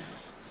go.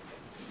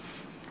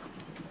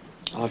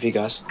 I love you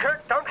guys.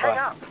 Kirk, don't hang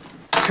up!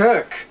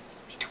 Kirk!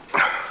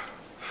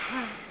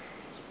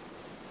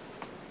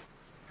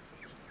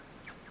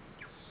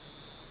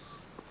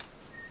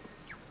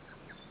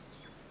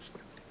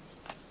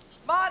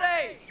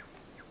 Marty!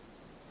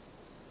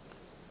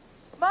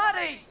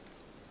 Marty!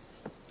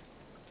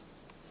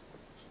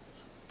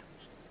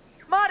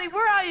 Marty,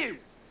 where are you?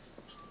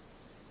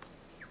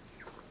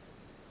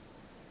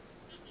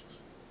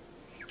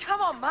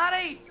 Come on,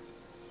 Marty!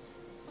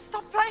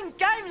 Stop playing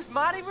games,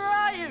 Marty, where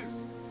are you?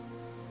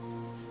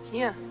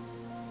 Yeah.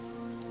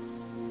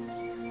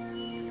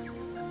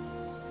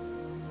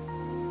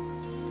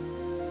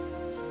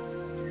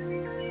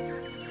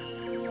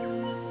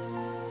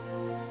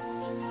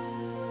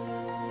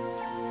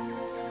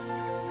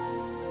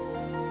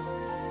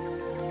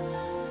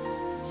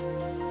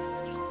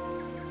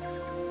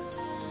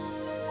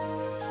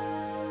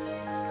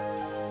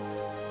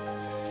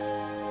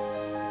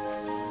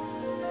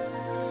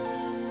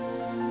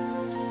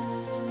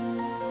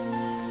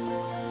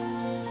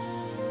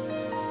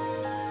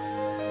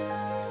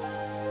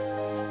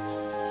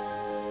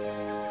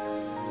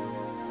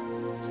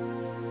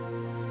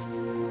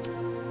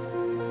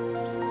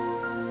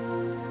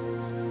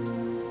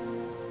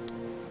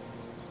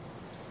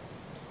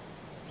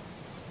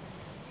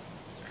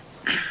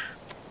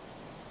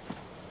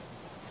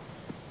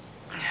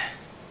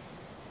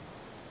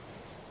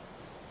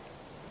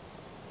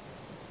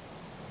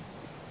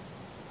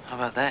 How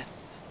about that?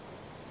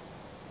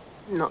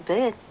 Not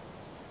bad.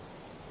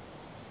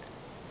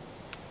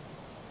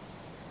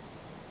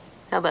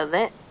 How about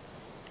that?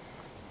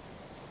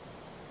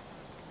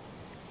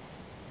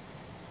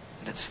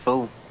 And it's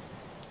full.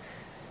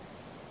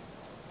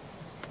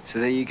 So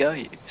there you go.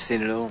 You've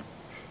seen it all.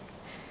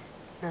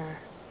 Nah.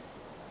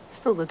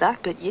 Still the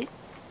dark bit yet.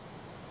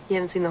 You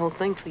haven't seen the whole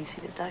thing till you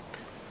see the dark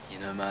bit. You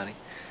know, Marty,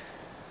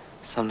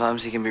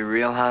 sometimes you can be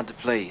real hard to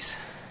please.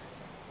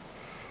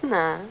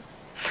 Nah.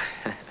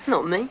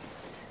 Not me.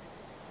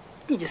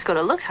 You just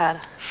gotta look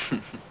harder.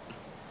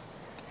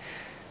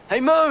 Hey,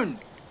 Mune!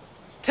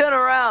 Turn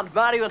around.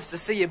 Marty wants to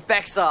see your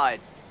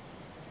backside.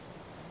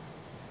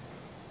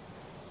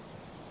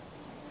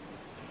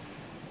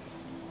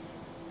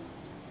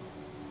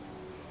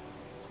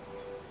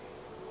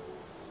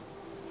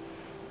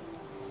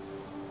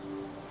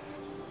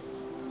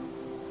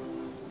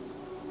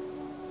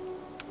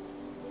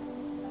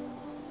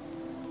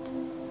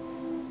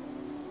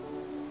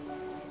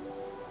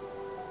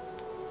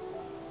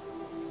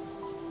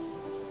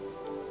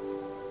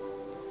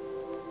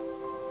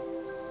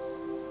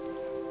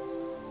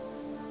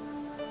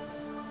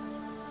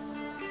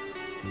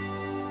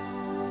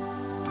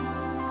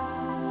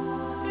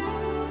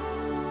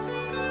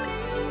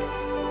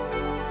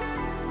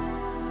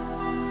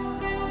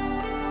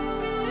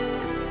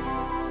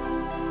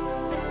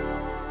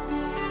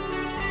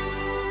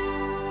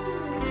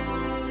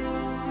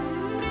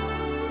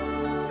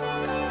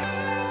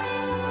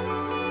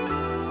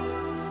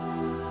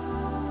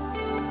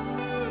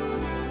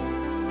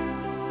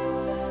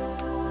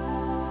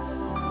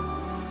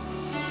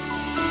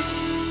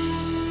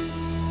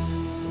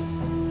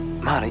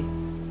 Marty?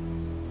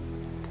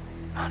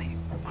 Marty,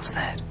 what's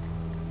that?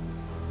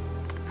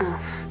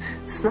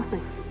 It's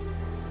nothing.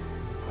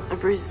 A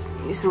bruise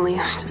easily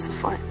was just a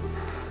fight.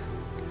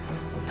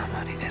 No,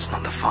 Marty, that's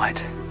not the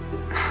fight.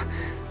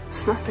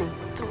 It's nothing.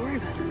 Don't worry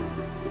about it.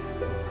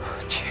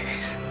 Oh,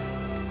 jeez.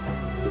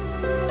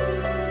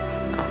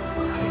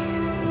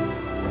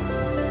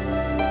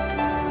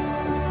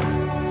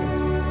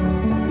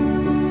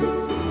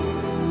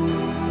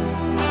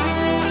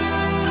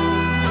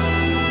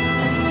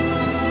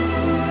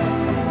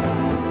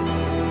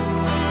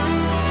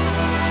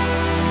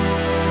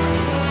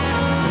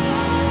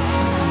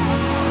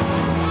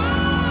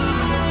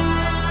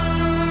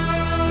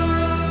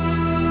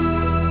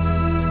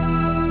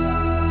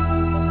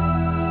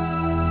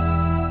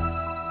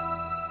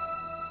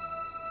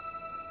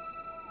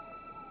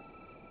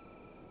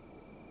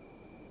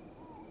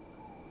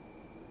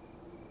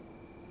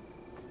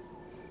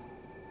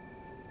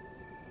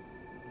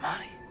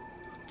 Marty?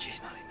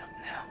 Jeez, Marty, not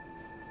now.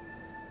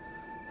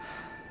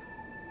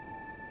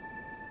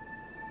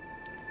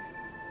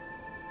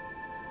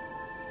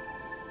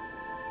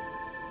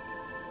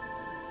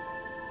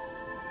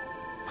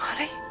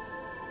 Marty?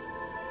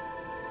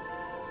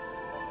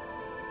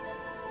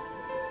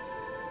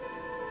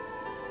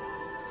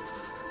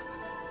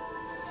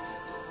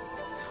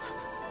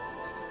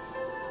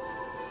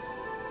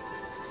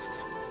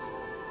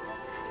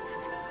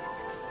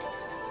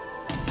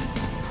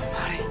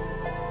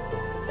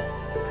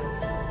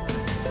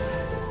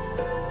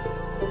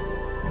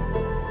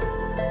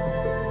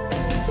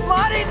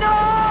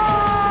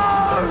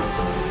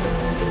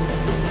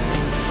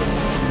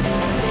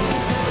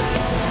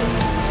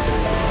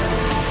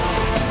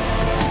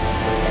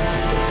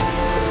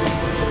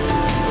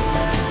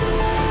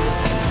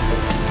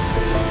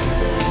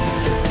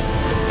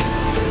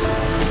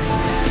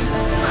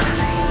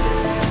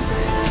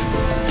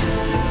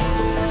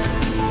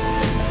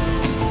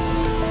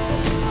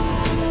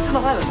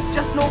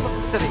 just north of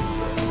the city.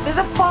 There's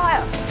a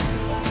fire.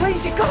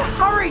 Please, you gotta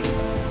hurry.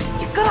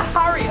 You gotta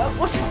hurry,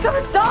 or she's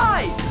gonna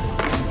die.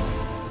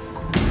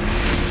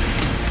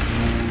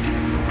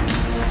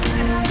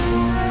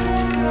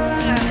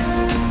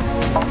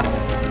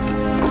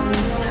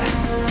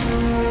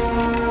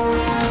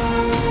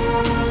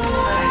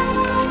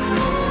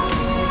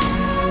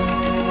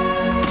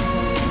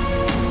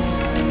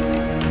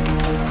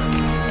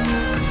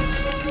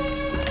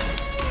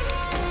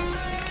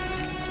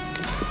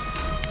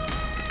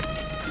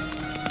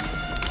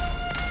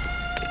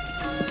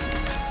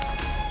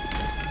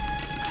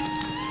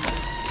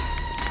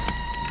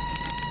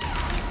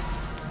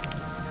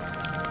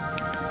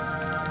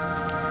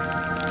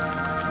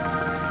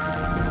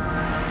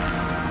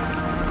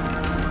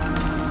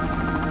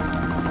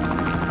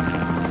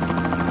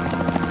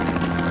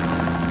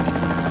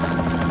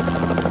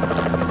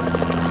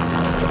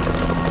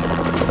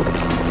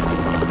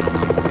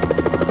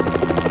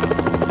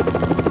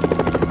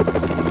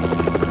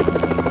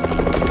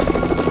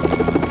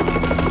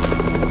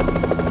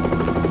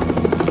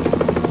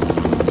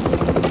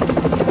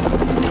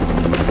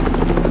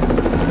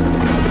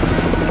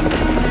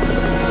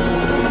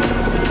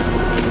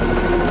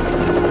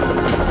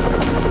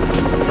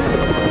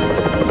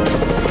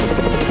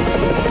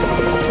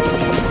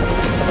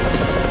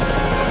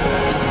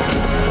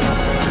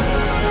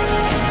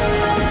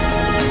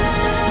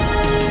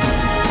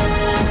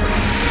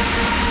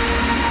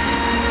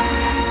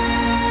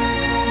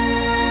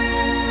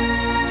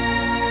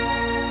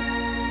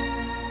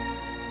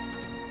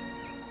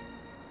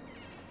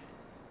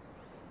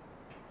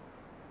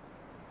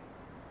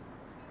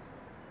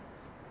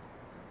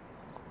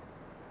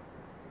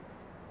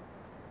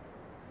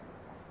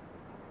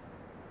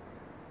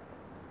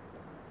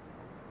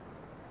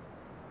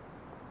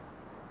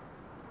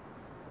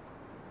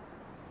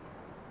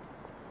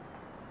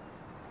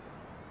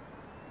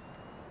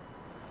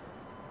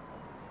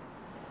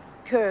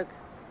 Kirk,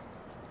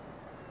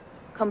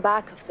 come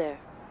back up there.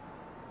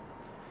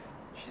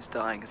 She's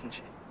dying, isn't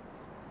she?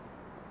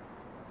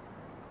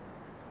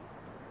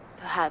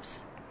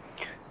 Perhaps.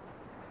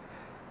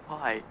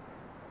 Why?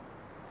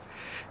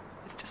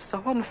 It's just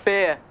so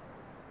unfair.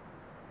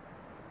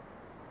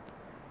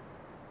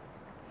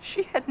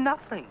 She had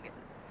nothing.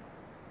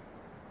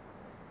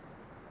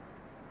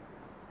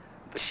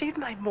 But she'd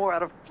made more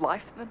out of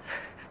life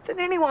than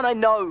anyone I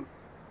know.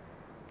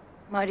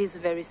 Marty's a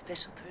very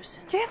special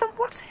person. Yeah, then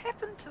what's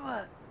happened to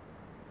her?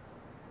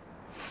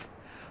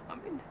 I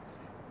mean,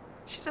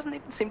 she doesn't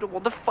even seem to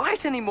want to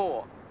fight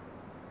anymore.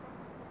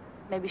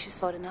 Maybe she's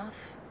fought enough.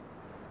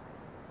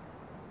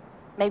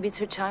 Maybe it's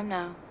her time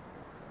now.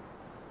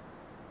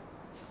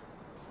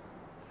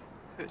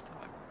 Her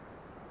time.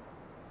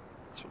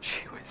 That's what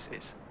she always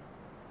says.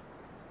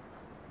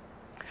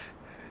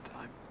 Her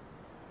time.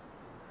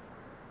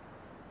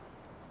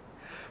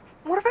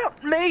 What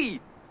about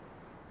me?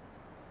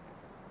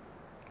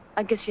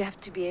 I guess you have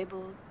to be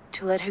able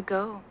to let her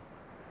go.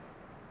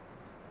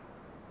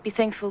 Be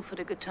thankful for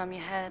the good time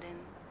you had and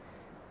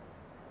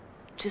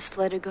just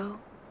let her go.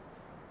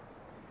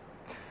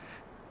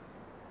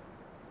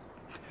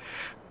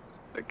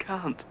 I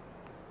can't.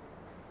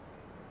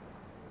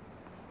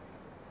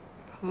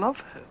 I love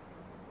her.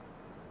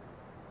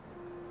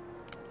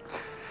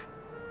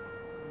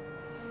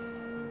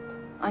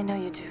 I know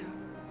you do.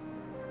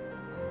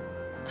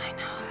 I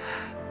know.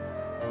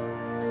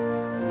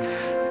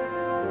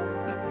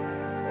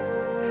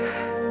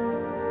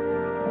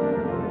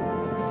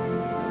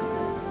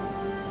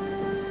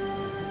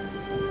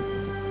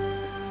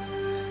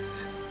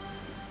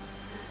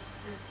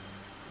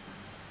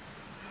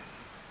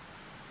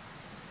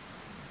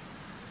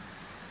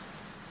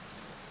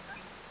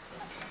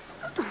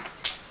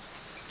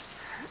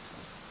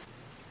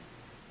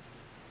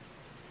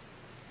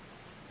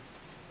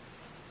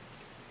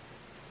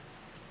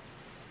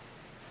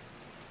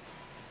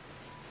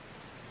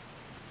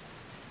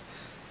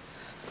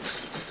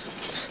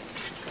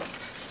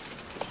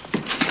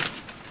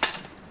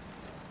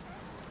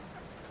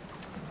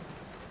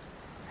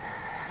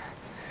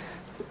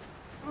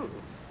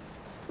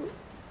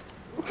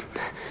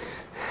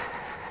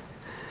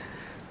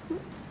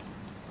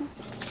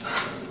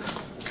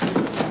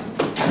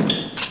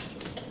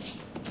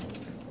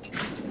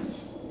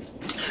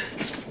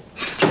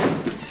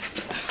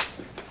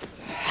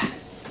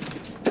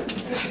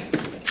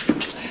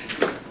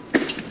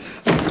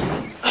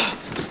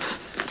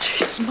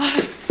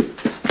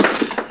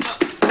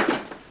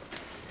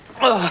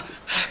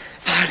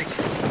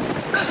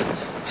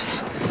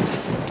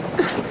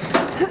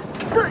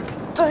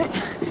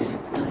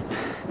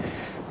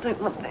 Don't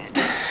want that.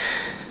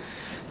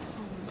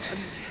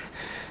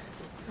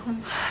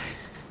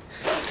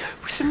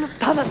 We shouldn't have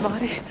done it,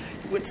 Marty.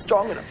 You weren't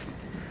strong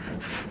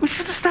enough. We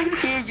should have stayed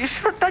here. You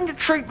should have done your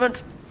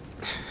treatment.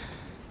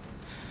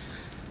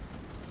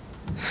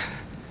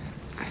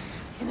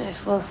 You know,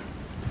 for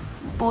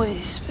a boy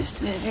who's supposed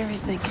to have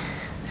everything,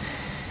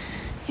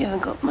 you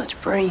haven't got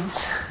much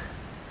brains.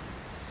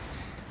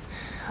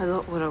 I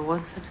got what I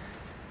wanted.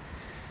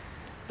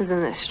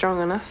 Isn't that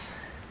strong enough?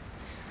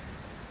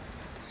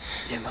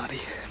 Yeah, Marty.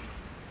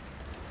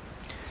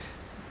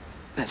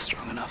 That's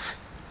strong enough.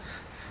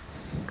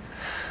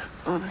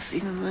 Honestly,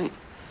 no, mate.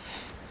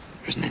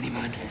 There isn't any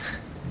mine.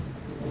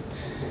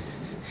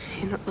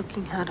 You're not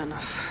looking hard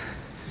enough.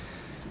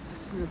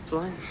 Open the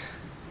blinds.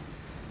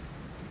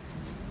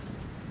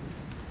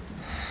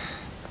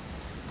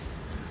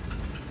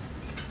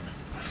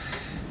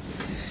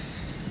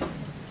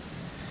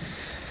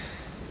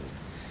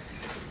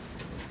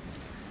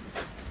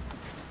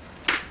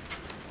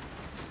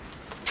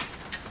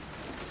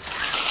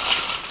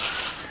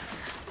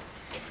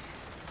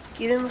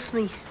 Get in with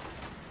me.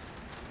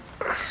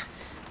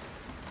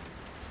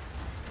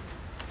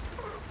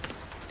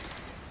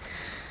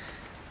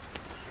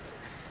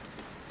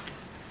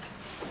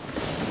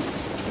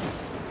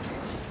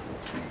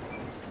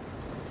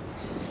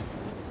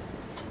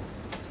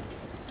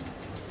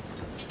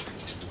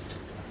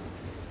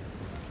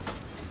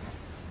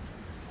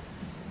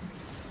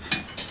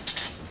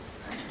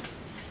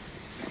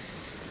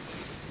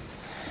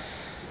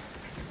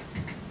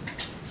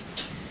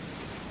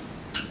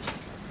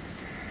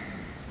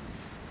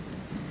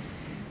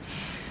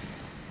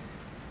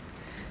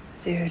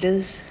 There it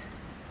is.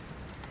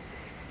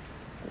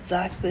 The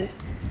dark bit.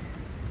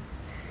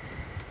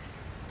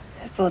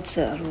 That blots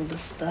out all the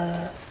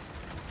stars.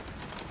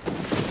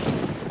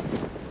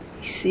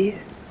 You see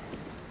it?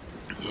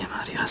 Yeah,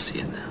 Marty, I see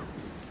it now.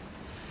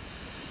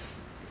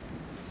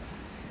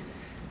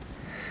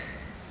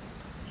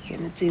 You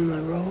gonna do my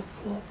roll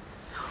call?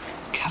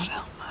 Cut it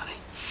out, Marty.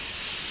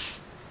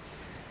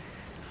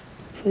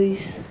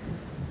 Please.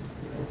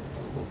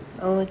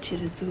 I want you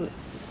to do it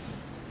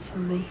for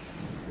me.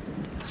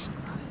 Listen,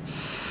 Marty.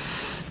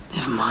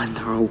 Never mind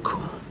the roll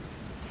call.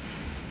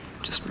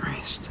 Just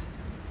rest.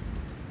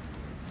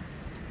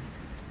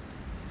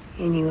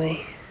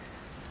 Anyway,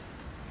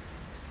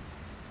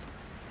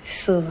 I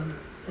saw the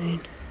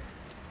moon.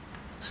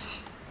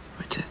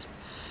 We did.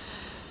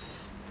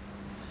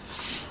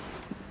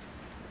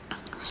 I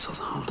saw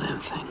the whole damn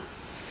thing.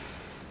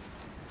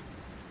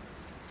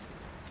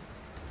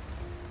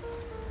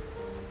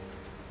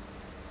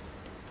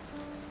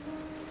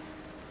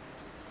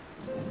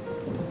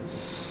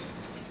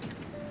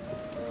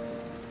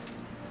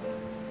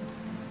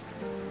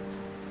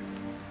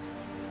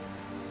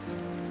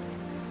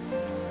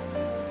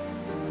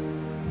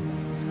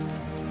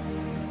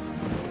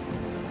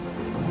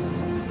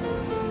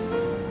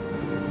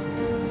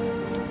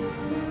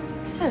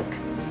 Kirk,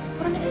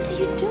 what on earth are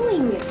you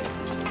doing? Get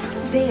out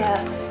of there.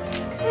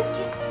 Kirk,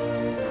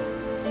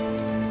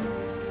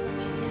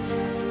 Jesus.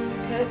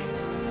 Kirk.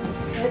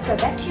 Kirk, go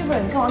back to your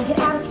room. Go on, get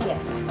out of here.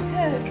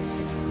 Kirk.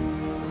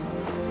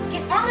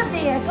 Get out of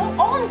there. Go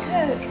on,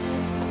 Kirk.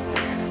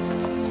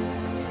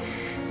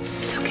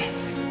 It's okay.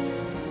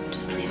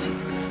 Just leave him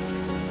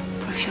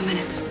for a few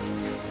minutes.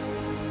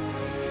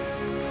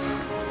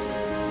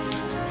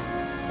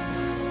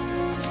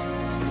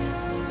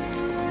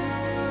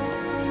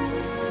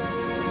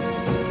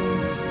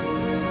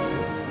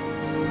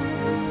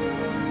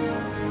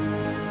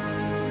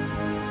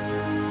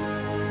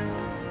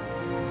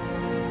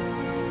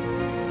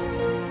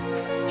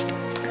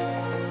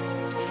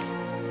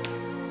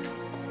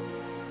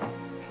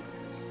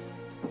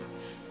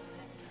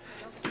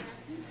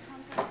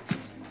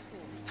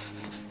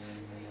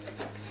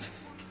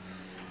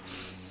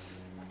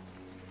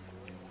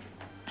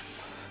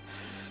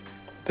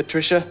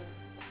 Patricia?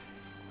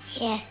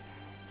 Here.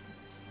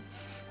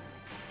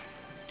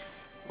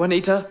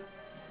 Juanita?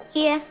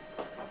 Here.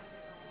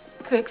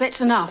 Kirk, that's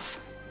enough.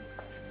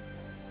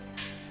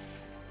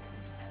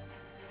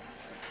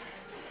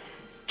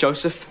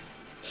 Joseph?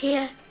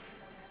 Here.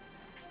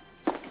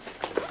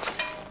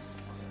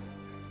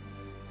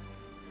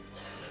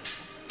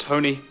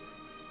 Tony?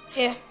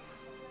 Here.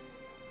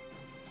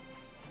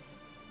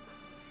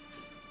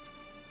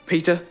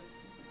 Peter?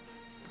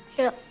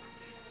 Here.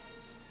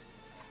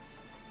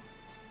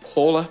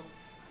 Paula?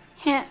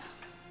 Here.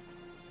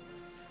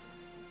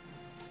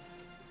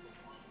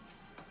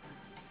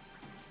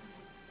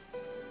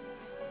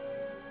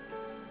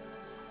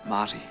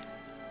 Marty.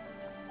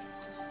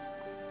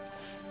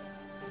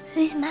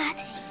 Who's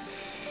Marty?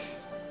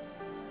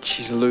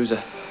 She's a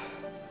loser.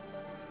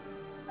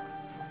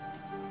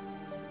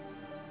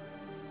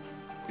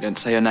 We don't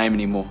say her name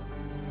anymore.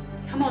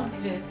 Come on,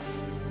 Kirk.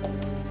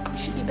 You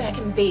should be back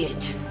in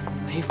bed.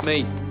 Leave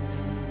me.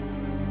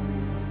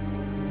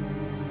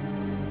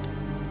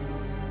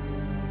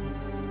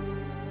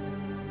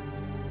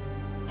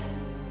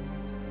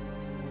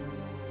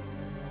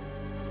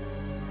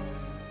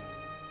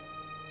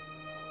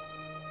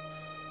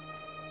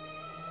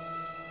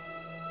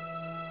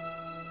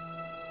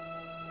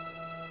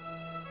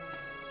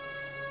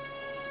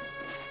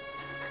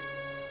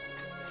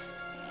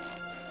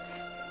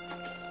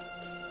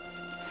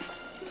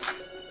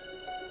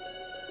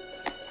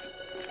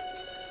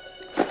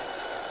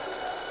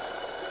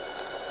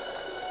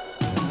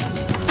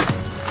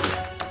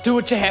 Do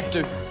what you have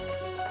to,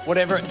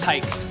 whatever it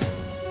takes.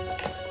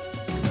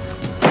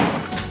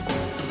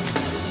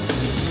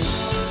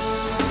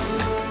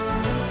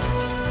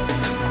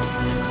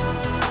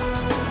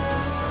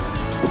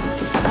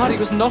 Marty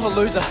was not a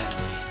loser,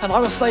 and I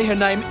will say her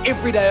name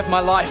every day of my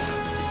life.